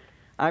hand.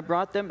 I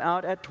brought them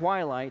out at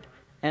twilight,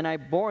 and I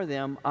bore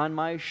them on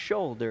my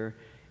shoulder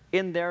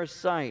in their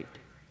sight.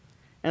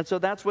 And so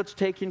that's what's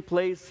taking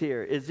place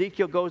here.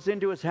 Ezekiel goes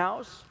into his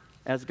house,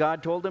 as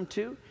God told him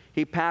to.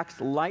 He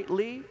packs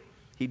lightly.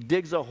 He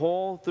digs a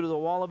hole through the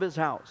wall of his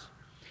house.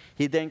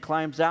 He then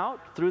climbs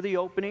out through the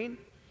opening,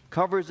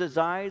 covers his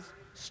eyes,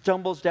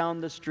 stumbles down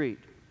the street.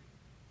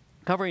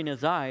 Covering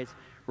his eyes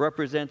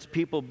represents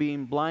people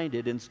being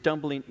blinded and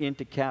stumbling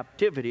into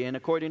captivity. And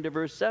according to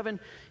verse 7,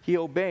 he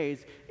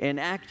obeys,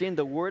 enacting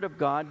the word of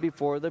God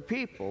before the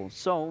people.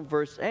 So,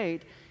 verse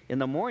 8, in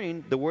the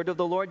morning the word of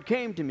the Lord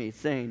came to me,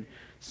 saying,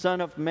 Son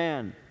of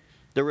man,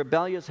 the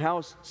rebellious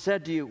house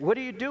said to you, what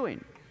are you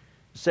doing?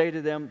 Say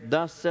to them,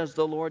 thus says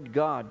the Lord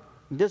God,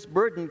 this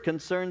burden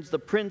concerns the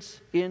prince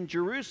in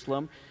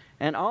Jerusalem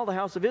and all the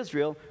house of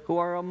Israel who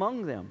are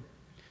among them.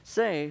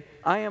 Say,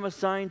 I am a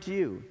sign to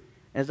you.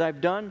 As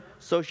I've done,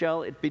 so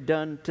shall it be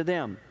done to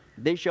them.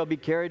 They shall be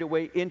carried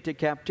away into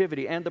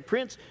captivity, and the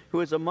prince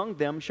who is among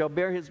them shall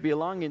bear his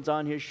belongings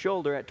on his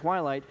shoulder at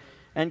twilight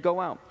and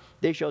go out.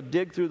 They shall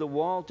dig through the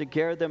wall to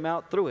carry them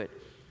out through it.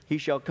 He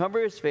shall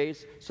cover his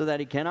face so that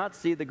he cannot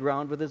see the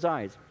ground with his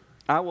eyes.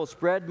 I will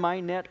spread my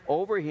net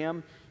over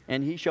him,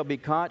 and he shall be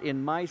caught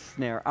in my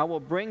snare. I will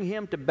bring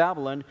him to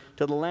Babylon,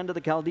 to the land of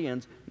the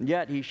Chaldeans,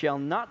 yet he shall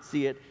not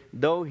see it,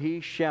 though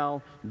he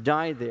shall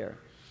die there.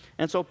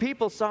 And so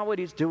people saw what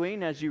he's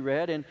doing, as you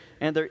read,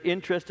 and their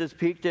interest is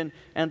piqued, and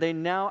they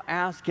now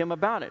ask him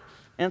about it.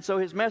 And so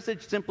his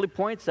message simply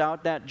points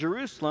out that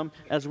Jerusalem,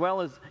 as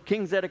well as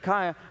King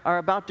Zedekiah, are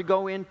about to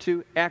go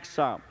into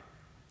exile.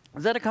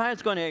 Zedekiah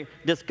is going to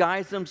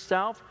disguise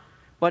himself,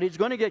 but he's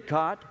going to get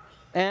caught,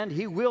 and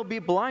he will be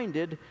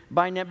blinded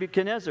by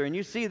Nebuchadnezzar. And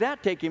you see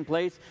that taking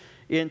place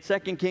in 2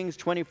 Kings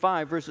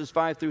 25, verses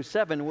 5 through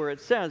 7, where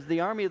it says, the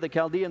army of the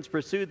Chaldeans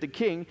pursued the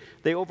king.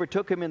 They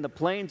overtook him in the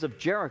plains of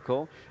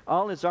Jericho.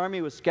 All his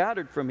army was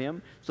scattered from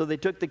him, so they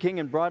took the king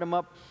and brought him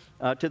up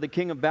to the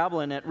king of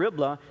Babylon at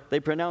Riblah. They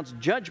pronounced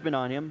judgment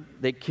on him.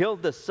 They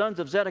killed the sons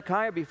of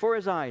Zedekiah before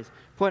his eyes,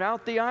 put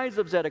out the eyes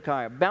of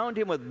Zedekiah, bound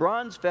him with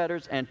bronze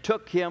fetters, and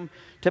took him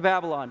to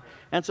Babylon.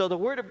 And so the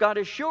word of God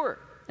is sure,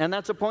 and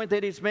that's a point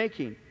that he's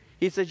making.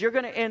 He says, you're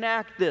going to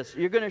enact this.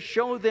 You're going to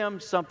show them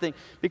something,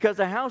 because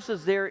the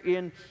houses there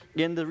in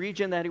the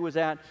region that he was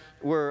at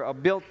were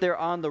built there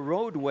on the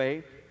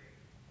roadway.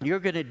 You're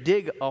going to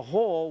dig a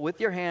hole with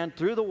your hand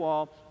through the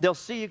wall. They'll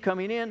see you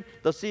coming in.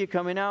 They'll see you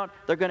coming out.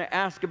 They're going to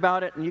ask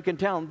about it, and you can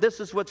tell them, this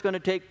is what's going to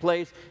take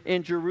place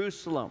in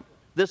Jerusalem.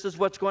 This is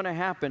what's going to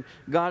happen.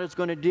 God is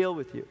going to deal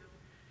with you.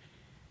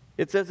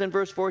 It says in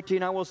verse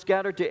 14, I will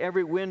scatter to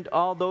every wind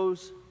all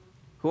those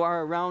who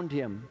are around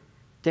him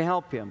to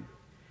help him,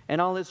 and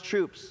all his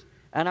troops,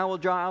 and I will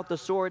draw out the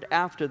sword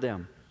after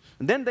them.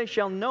 And then they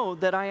shall know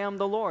that I am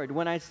the Lord,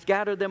 when I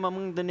scatter them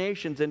among the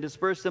nations and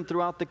disperse them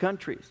throughout the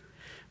countries.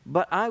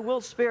 But I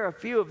will spare a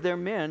few of their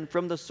men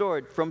from the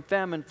sword, from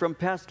famine, from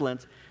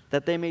pestilence,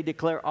 that they may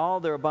declare all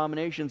their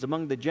abominations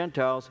among the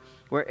Gentiles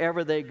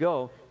wherever they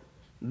go.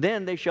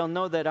 Then they shall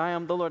know that I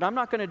am the Lord. I'm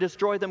not going to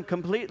destroy them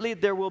completely.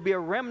 There will be a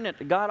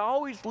remnant. God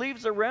always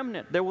leaves a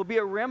remnant. There will be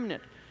a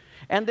remnant.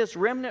 And this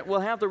remnant will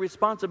have the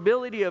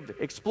responsibility of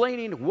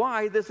explaining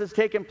why this has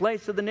taken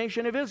place to the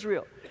nation of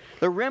Israel.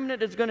 The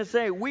remnant is going to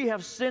say, we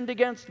have sinned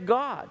against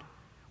God.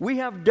 We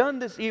have done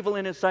this evil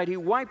in his sight. He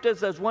wiped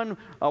us as one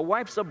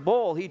wipes a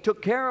bowl. He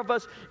took care of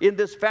us in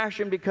this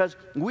fashion because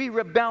we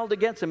rebelled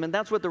against him. And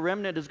that's what the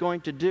remnant is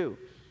going to do.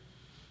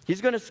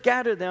 He's going to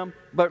scatter them,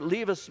 but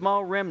leave a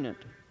small remnant.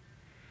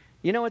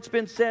 You know, it's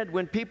been said,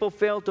 when people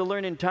fail to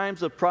learn in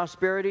times of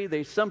prosperity,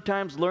 they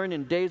sometimes learn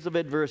in days of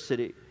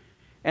adversity.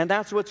 And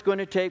that's what's going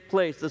to take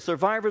place. The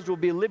survivors will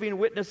be living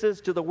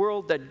witnesses to the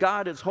world that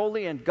God is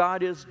holy and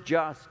God is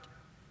just.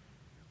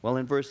 Well,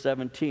 in verse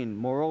 17,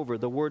 moreover,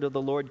 the word of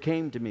the Lord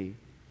came to me,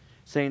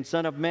 saying,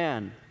 Son of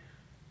man,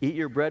 eat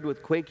your bread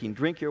with quaking,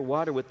 drink your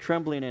water with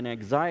trembling and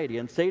anxiety,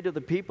 and say to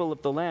the people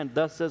of the land,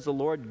 Thus says the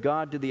Lord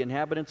God to the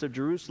inhabitants of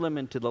Jerusalem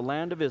and to the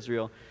land of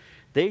Israel,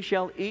 They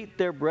shall eat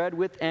their bread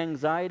with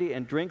anxiety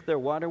and drink their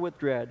water with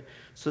dread,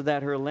 so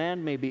that her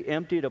land may be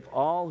emptied of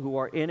all who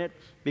are in it,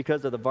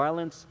 because of the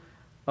violence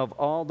of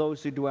all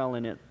those who dwell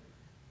in it.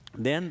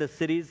 Then the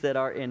cities that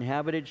are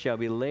inhabited shall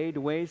be laid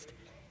waste,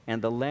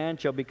 and the land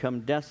shall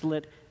become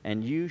desolate,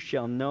 and you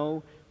shall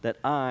know that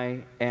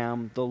I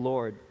am the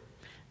Lord.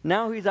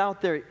 Now he's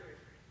out there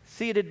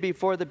seated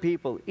before the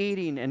people,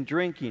 eating and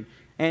drinking.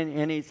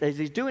 And as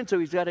he's doing so,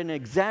 he's got an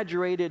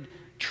exaggerated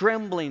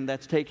trembling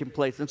that's taking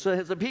place. And so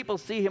as the people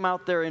see him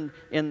out there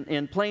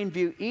in plain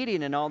view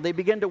eating and all, they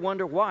begin to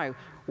wonder why.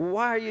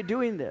 Why are you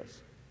doing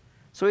this?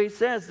 So he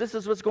says, this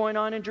is what's going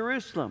on in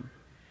Jerusalem.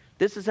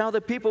 This is how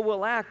the people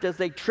will act as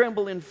they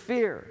tremble in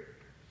fear.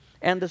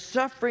 And the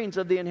sufferings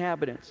of the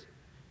inhabitants,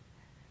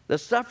 the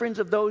sufferings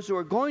of those who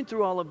are going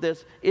through all of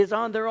this is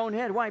on their own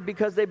head. Why?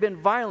 Because they've been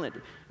violent.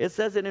 It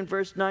says it in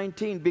verse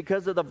 19,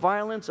 because of the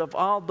violence of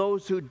all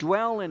those who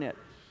dwell in it,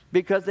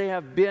 because they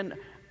have been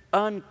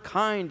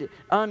unkind,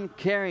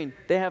 uncaring,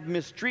 they have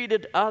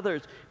mistreated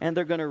others, and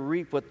they're going to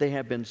reap what they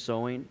have been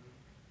sowing.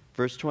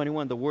 Verse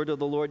 21, the word of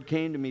the Lord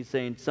came to me,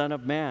 saying, Son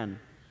of man,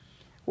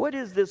 what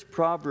is this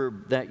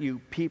proverb that you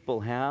people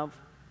have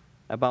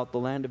about the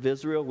land of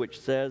Israel, which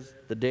says,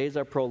 the days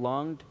are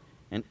prolonged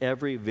and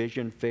every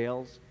vision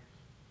fails?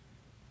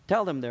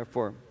 Tell them,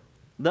 therefore,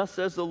 thus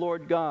says the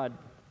Lord God,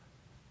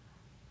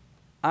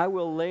 I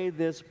will lay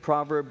this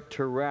proverb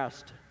to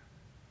rest,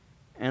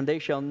 and they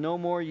shall no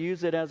more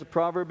use it as a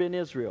proverb in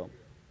Israel.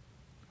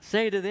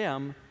 Say to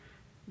them,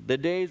 the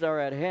days are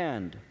at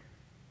hand,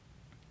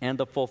 and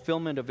the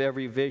fulfillment of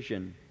every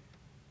vision.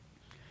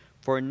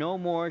 For no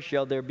more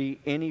shall there be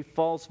any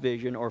false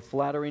vision or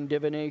flattering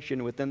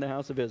divination within the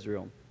house of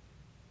Israel.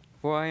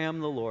 For I am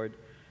the Lord.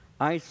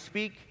 I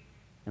speak,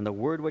 and the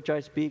word which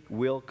I speak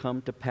will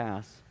come to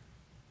pass.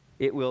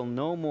 It will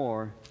no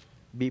more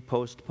be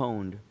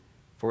postponed.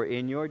 For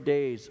in your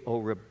days, O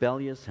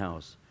rebellious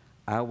house,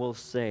 I will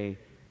say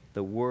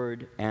the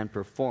word and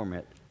perform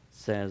it,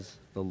 says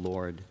the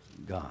Lord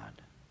God.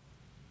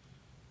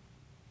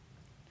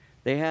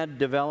 They had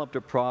developed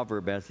a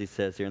proverb, as he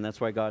says here, and that's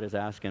why God is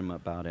asking them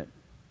about it.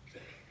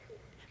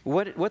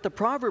 What the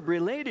proverb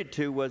related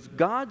to was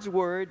God's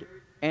word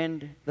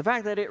and the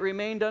fact that it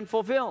remained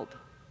unfulfilled.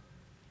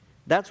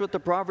 That's what the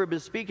proverb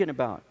is speaking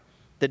about.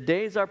 The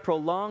days are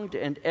prolonged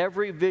and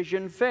every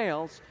vision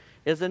fails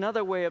is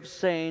another way of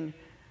saying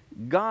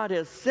God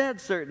has said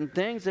certain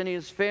things and he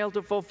has failed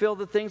to fulfill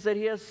the things that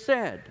he has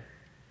said.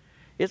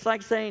 It's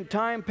like saying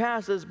time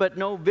passes but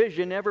no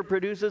vision ever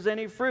produces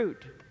any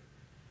fruit.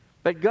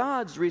 But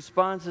God's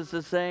response is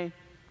to say,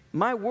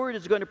 my word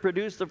is going to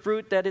produce the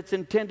fruit that it's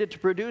intended to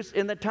produce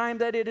in the time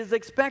that it is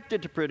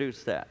expected to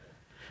produce that.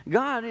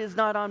 God is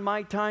not on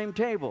my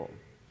timetable.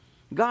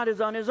 God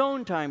is on his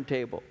own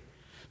timetable.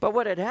 But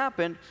what had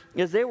happened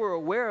is they were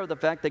aware of the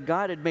fact that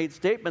God had made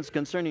statements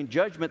concerning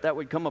judgment that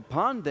would come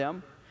upon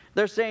them.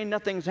 They're saying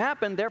nothing's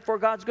happened, therefore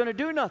God's going to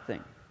do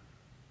nothing.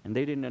 And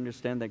they didn't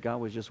understand that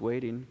God was just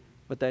waiting,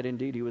 but that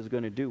indeed he was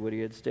going to do what he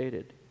had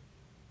stated.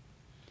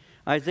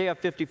 Isaiah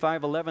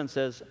 55:11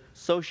 says,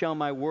 "So shall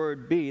my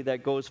word be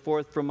that goes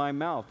forth from my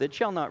mouth. It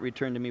shall not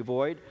return to me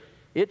void.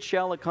 It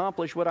shall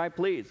accomplish what I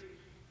please,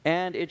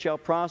 and it shall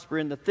prosper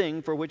in the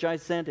thing for which I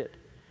sent it."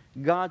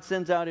 God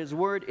sends out His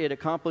word, it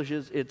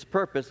accomplishes its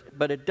purpose,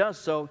 but it does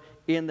so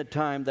in the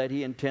time that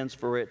He intends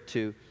for it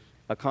to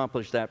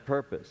accomplish that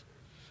purpose.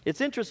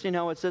 It's interesting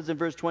how it says in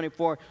verse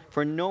 24,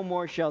 "For no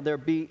more shall there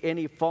be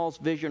any false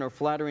vision or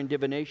flattering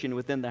divination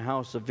within the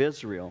house of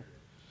Israel."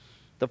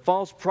 The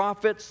false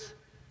prophets,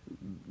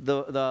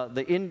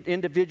 the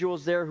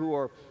individuals there who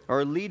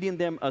are leading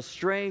them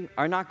astray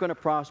are not going to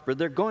prosper.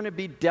 They're going to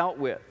be dealt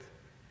with.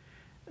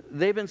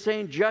 They've been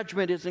saying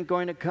judgment isn't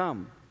going to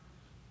come.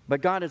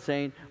 But God is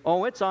saying,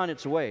 oh, it's on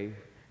its way,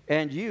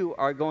 and you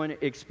are going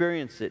to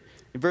experience it.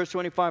 In verse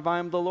 25, "I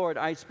am the Lord,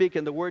 I speak,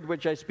 and the word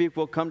which I speak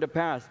will come to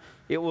pass.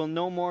 It will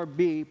no more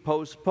be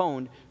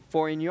postponed.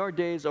 For in your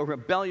days, O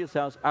rebellious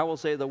house, I will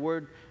say the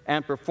word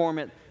and perform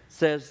it,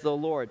 says the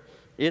Lord."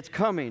 It's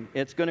coming.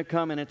 It's going to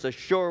come, and it's a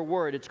sure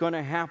word. It's going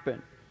to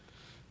happen.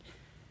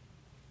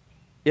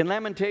 In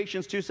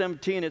Lamentations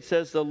 2:17, it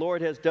says, "The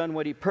Lord has done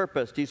what He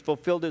purposed. He's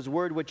fulfilled His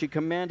word which He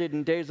commanded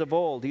in days of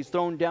old. He's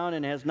thrown down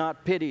and has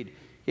not pitied.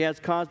 He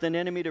has caused an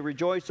enemy to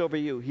rejoice over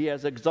you. He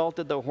has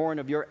exalted the horn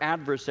of your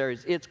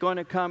adversaries." It's going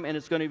to come, and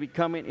it's going to be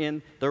coming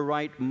in the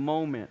right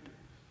moment.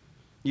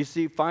 You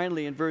see,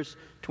 finally, in verse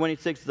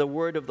 26, "The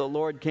word of the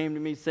Lord came to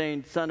me,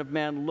 saying, Son of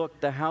man, look,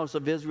 the house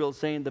of Israel,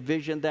 saying, the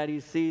vision that he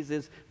sees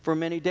is for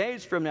many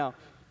days from now.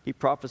 He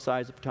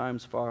prophesies of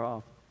times far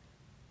off.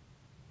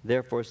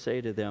 Therefore say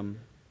to them,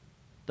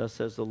 Thus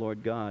says the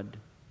Lord God,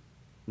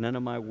 none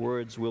of my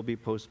words will be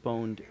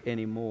postponed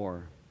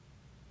anymore,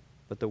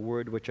 but the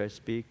word which I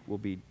speak will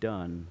be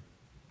done,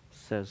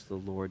 says the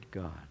Lord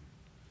God."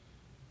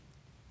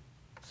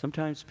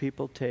 Sometimes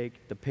people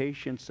take the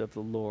patience of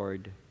the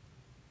Lord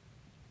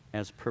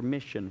as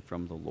permission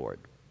from the Lord.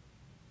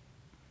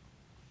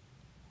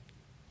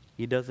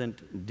 He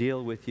doesn't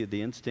deal with you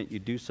the instant you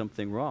do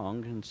something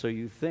wrong, and so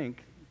you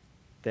think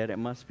that it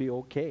must be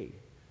okay.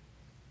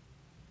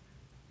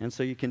 And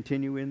so you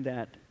continue in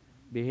that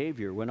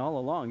behavior, when all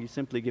along He's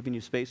simply giving you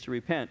space to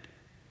repent.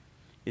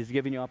 He's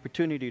giving you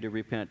opportunity to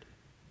repent.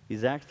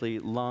 He's actually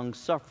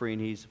long-suffering.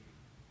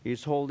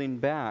 He's holding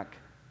back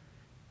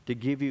to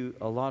give you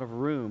a lot of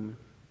room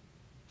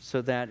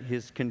so that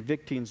His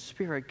convicting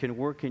Spirit can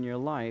work in your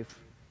life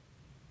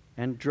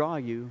and draw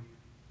you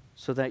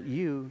so that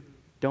you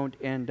don't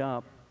end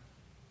up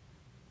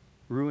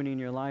ruining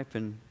your life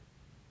and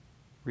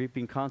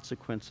reaping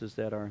consequences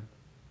that are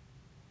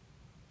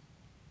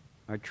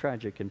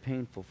tragic and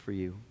painful for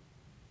you.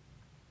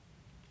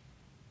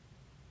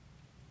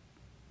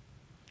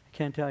 I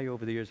can't tell you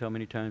over the years how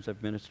many times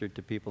I've ministered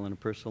to people on a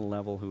personal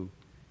level who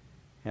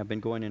have been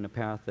going in a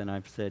path, and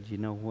I've said, you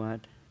know what?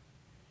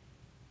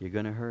 You're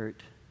going to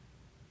hurt.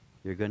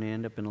 You're going to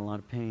end up in a lot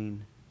of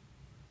pain.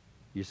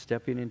 You're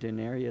stepping into an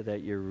area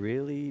that you're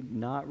really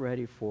not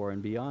ready for,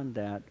 and beyond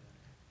that,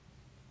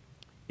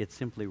 it's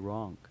simply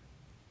wrong.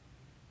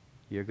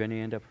 You're going to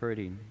end up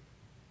hurting.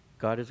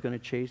 God is going to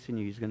chasten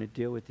you. He's going to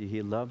deal with you.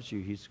 He loves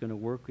you. He's going to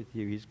work with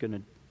you.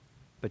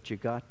 But you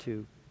got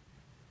to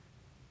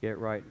get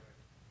right.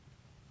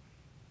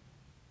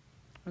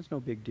 That's no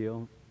big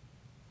deal.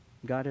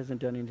 God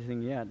hasn't done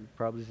anything yet.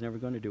 Probably is never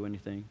going to do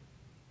anything.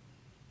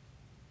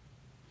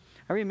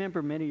 I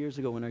remember many years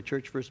ago when our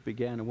church first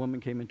began, a woman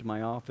came into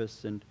my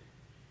office and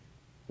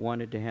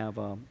wanted to have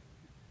a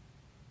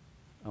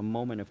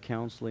moment of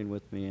counseling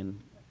with me, and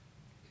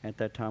at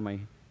that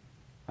time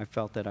I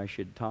felt that I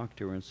should talk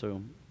to her, and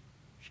so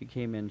she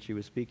came in, she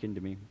was speaking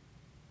to me.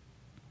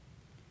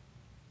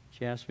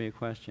 She asked me a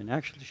question.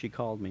 Actually, she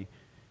called me.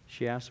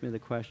 She asked me the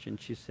question.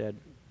 She said,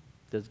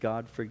 does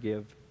God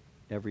forgive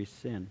every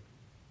sin?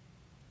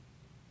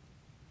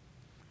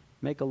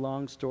 Make a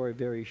long story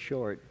very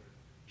short,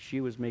 she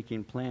was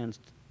making plans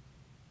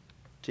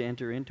to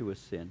enter into a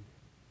sin.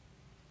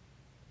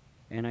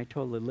 And I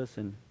told her,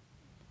 listen,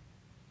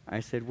 I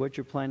said, what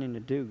you're planning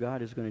to do,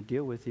 God is going to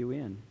deal with you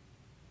in.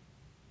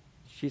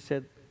 She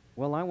said,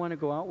 well, I want to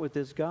go out with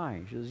this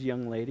guy. She was a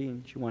young lady,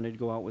 and she wanted to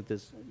go out with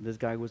this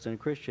guy who wasn't a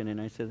Christian. And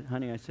I said,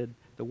 honey,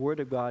 the Word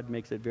of God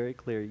makes it very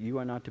clear, you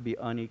are not to be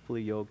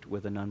unequally yoked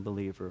with an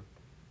unbeliever.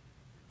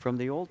 From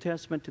the Old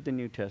Testament to the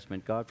New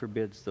Testament, God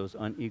forbids those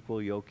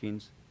unequal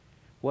yokings.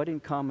 What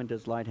in common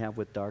does light have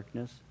with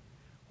darkness?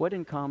 What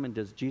in common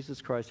does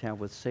Jesus Christ have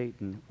with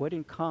Satan? What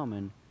in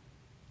common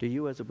do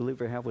you as a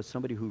believer have with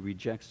somebody who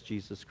rejects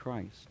Jesus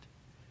Christ?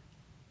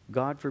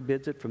 God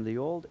forbids it from the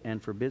old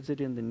and forbids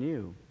it in the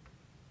new.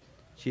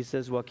 She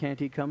says, well, can't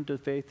he come to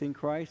faith in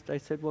Christ? I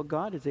said, well,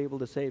 God is able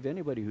to save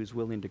anybody who's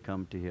willing to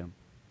come to Him.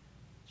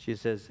 She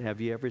says, have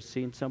you ever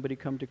seen somebody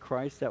come to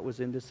Christ that was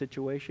in this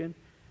situation?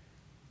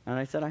 And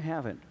I said, I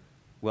haven't.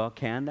 Well,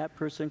 can that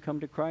person come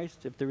to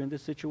Christ if they're in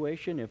this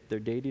situation, if they're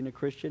dating a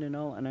Christian and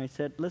all? And I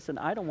said, listen,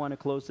 I don't want to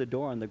close the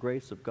door on the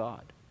grace of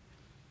God.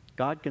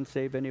 God can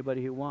save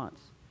anybody He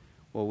wants.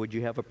 Well, would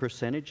you have a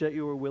percentage that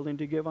you were willing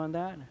to give on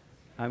that?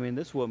 I mean,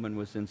 this woman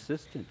was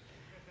insistent.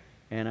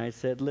 And I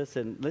said,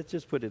 listen, let's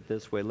just put it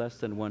this way, less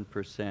than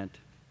 1%.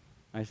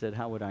 I said,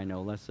 how would I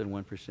know? Less than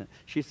 1%.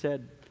 She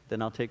said,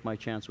 then I'll take my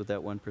chance with that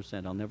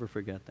 1%. I'll never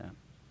forget that.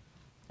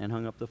 And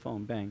hung up the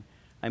phone, bang.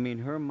 I mean,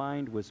 her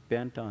mind was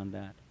bent on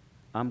that.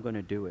 I'm going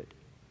to do it.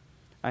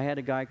 I had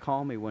a guy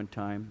call me one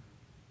time,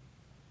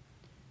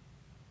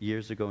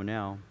 years ago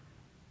now,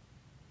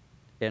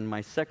 and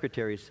my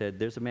secretary said,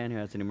 there's a man who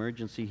has an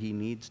emergency. He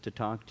needs to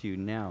talk to you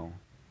now.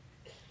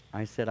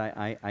 I said,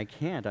 I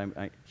can't.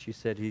 She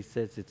said, he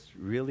says, it's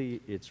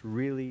really,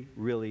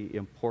 really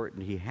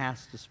important. He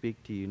has to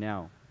speak to you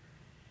now.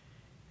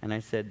 And I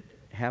said,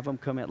 have him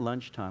come at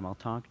lunchtime. I'll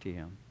talk to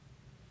him.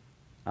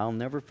 I'll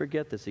never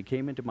forget this. He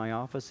came into my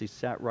office. He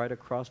sat right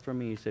across from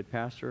me. He said,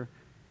 Pastor,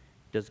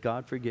 does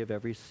God forgive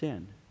every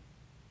sin?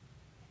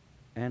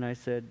 And I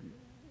said,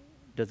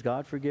 does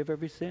God forgive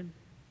every sin?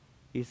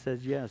 He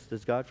says, yes.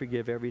 Does God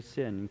forgive every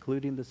sin,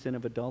 including the sin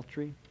of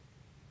adultery?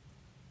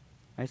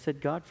 I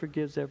said, God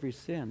forgives every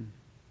sin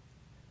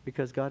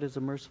because God is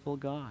a merciful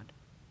God.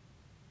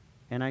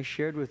 And I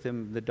shared with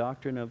him the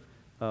doctrine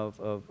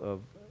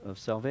of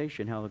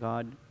salvation, how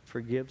God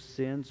forgives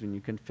sins when you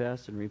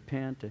confess and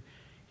repent.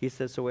 He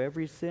says, so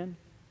every sin?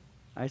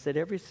 I said,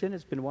 every sin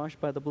has been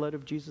washed by the blood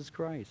of Jesus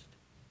Christ.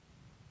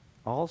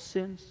 All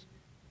sins?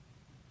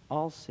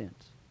 All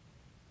sins.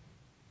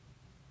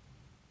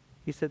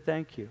 He said,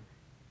 thank you.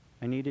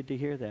 I needed to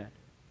hear that.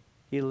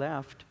 He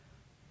left.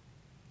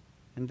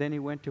 And then he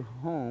went to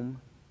home,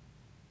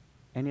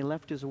 and he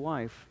left his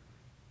wife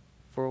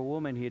for a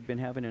woman he had been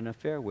having an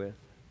affair with.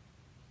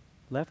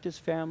 Left his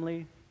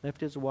family, left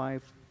his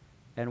wife,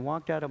 and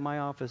walked out of my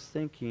office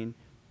thinking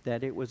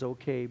that it was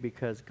okay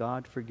because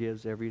God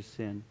forgives every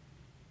sin.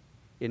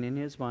 And in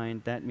his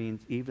mind, that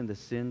means even the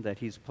sin that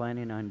he's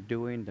planning on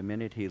doing the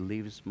minute he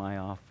leaves my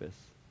office.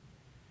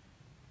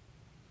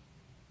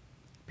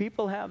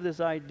 People have this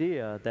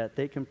idea that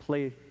they can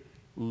play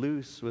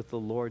loose with the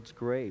Lord's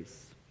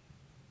grace.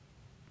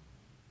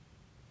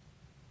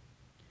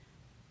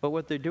 But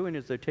what they're doing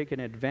is they're taking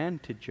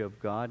advantage of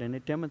God, and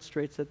it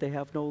demonstrates that they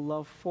have no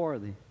love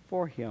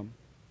for Him.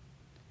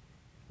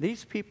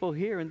 These people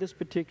here in this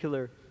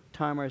particular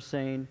time are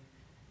saying,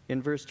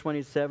 in verse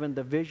 27,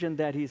 the vision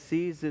that he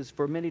sees is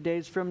for many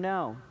days from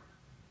now.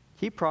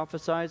 He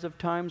prophesies of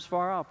times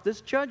far off.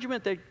 This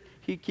judgment that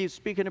he keeps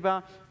speaking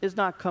about is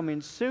not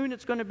coming soon.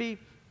 It's going to be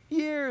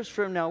years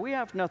from now. We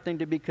have nothing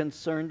to be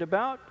concerned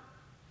about.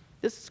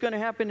 This is going to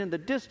happen in the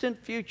distant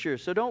future,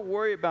 so don't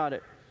worry about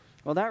it.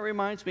 Well, that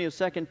reminds me of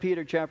 2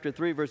 Peter chapter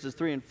 3, verses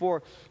 3 and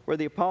 4, where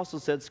the apostle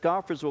said,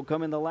 scoffers will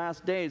come in the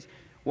last days,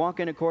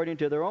 walking according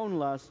to their own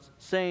lusts,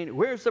 saying,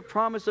 where's the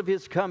promise of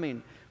his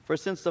coming? For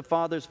since the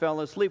fathers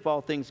fell asleep,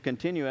 all things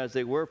continue as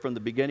they were from the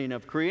beginning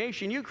of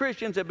creation. You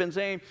Christians have been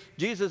saying,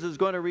 Jesus is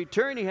going to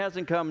return. He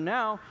hasn't come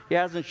now. He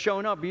hasn't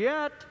shown up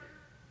yet.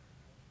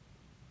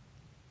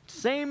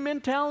 Same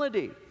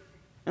mentality.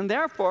 And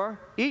therefore,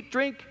 eat,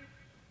 drink,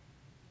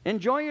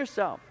 enjoy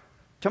yourself.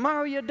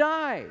 Tomorrow you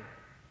die.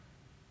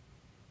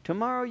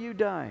 Tomorrow you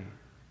die.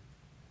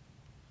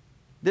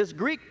 This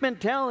Greek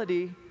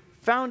mentality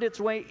found its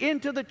way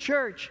into the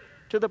church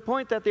to the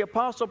point that the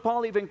Apostle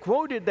Paul even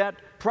quoted that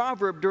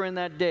proverb during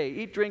that day.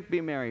 Eat, drink,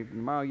 be merry.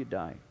 Tomorrow you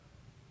die.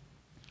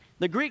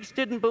 The Greeks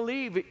didn't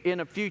believe in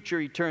a future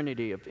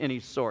eternity of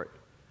any sort.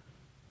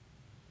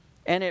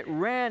 And it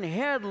ran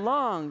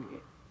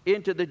headlong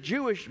into the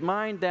Jewish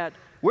mind that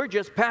we're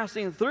just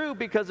passing through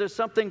because there's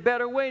something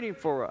better waiting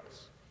for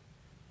us.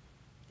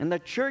 And the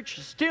church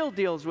still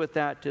deals with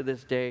that to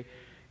this day.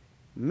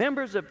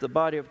 Members of the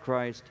body of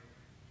Christ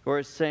who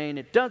are saying,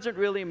 it doesn't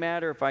really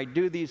matter if I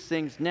do these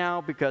things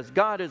now because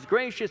God is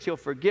gracious, He'll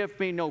forgive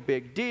me, no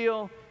big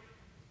deal.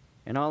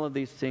 And all of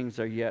these things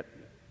are yet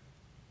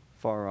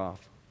far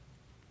off.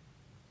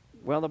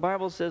 Well, the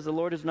Bible says the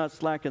Lord is not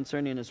slack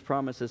concerning His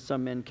promises,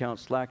 some men count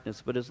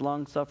slackness, but is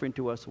long-suffering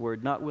to us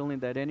word, not willing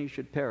that any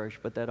should perish,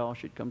 but that all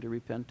should come to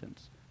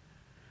repentance.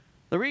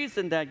 The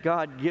reason that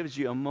God gives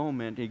you a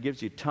moment, He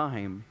gives you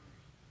time,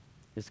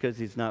 is because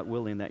He's not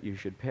willing that you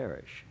should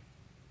perish.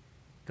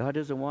 God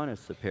doesn't want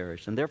us to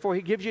perish, and therefore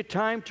He gives you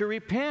time to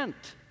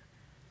repent.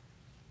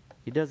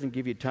 He doesn't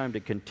give you time to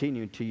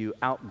continue till you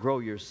outgrow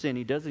your sin.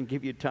 He doesn't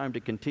give you time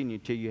to continue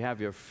till you have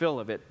your fill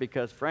of it,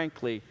 because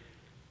frankly,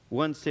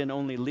 one sin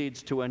only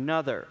leads to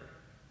another.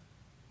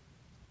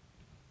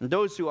 And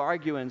those who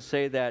argue and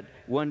say that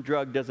one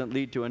drug doesn't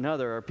lead to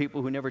another are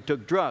people who never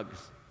took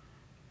drugs,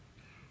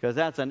 because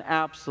that's an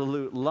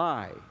absolute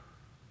lie.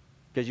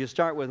 Because you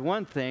start with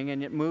one thing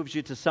and it moves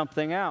you to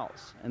something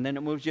else, and then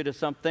it moves you to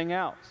something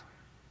else.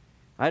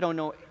 I don't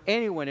know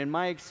anyone in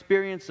my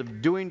experience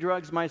of doing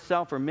drugs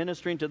myself or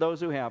ministering to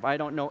those who have. I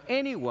don't know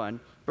anyone,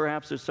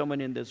 perhaps there's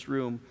someone in this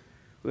room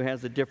who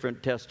has a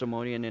different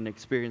testimony and an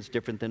experience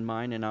different than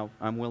mine, and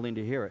I'm willing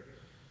to hear it.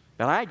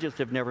 But I just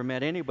have never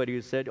met anybody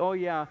who said, oh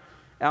yeah,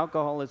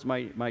 alcohol is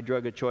my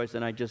drug of choice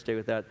and I just stay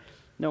with that.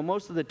 No,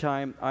 most of the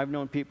time I've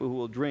known people who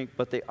will drink,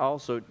 but they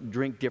also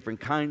drink different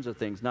kinds of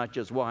things, not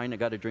just wine. I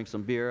got to drink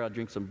some beer, I'll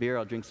drink some beer,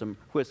 I'll drink some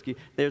whiskey.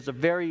 There's a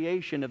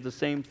variation of the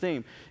same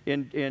thing.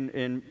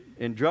 In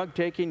in drug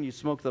taking, you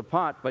smoke the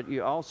pot, but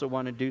you also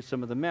want to do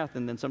some of the meth,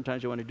 and then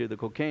sometimes you want to do the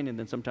cocaine, and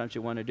then sometimes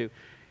you want to do,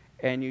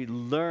 and you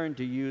learn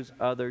to use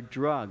other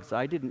drugs.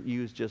 I didn't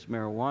use just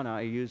marijuana.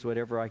 I used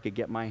whatever I could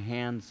get my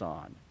hands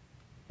on,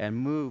 and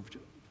moved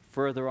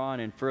further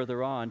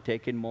on,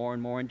 taking more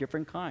and more in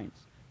different kinds.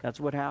 That's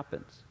what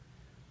happens.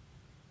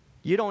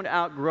 You don't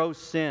outgrow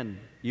sin.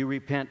 You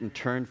repent and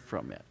turn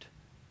from it.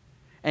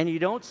 And you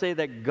don't say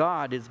that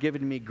God is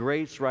giving me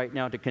grace right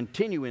now to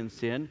continue in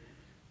sin.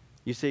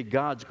 You say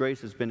God's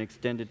grace has been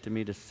extended to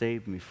me to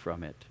save me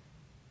from it.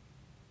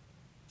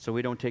 So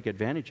we don't take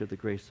advantage of the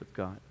grace of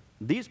God.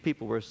 These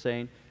people were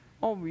saying,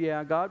 oh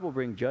yeah, God will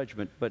bring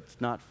judgment, but it's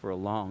not for a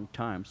long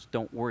time, so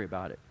don't worry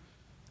about it.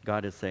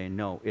 God is saying,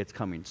 no, it's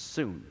coming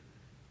soon.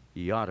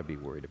 You ought to be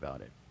worried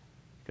about it,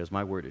 because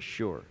my word is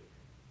sure,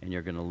 and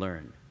you're going to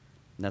learn.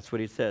 And that's what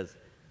he says.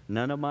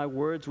 None of my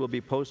words will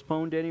be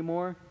postponed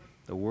anymore.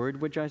 The word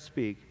which I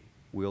speak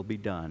will be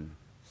done,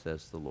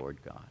 says the Lord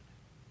God.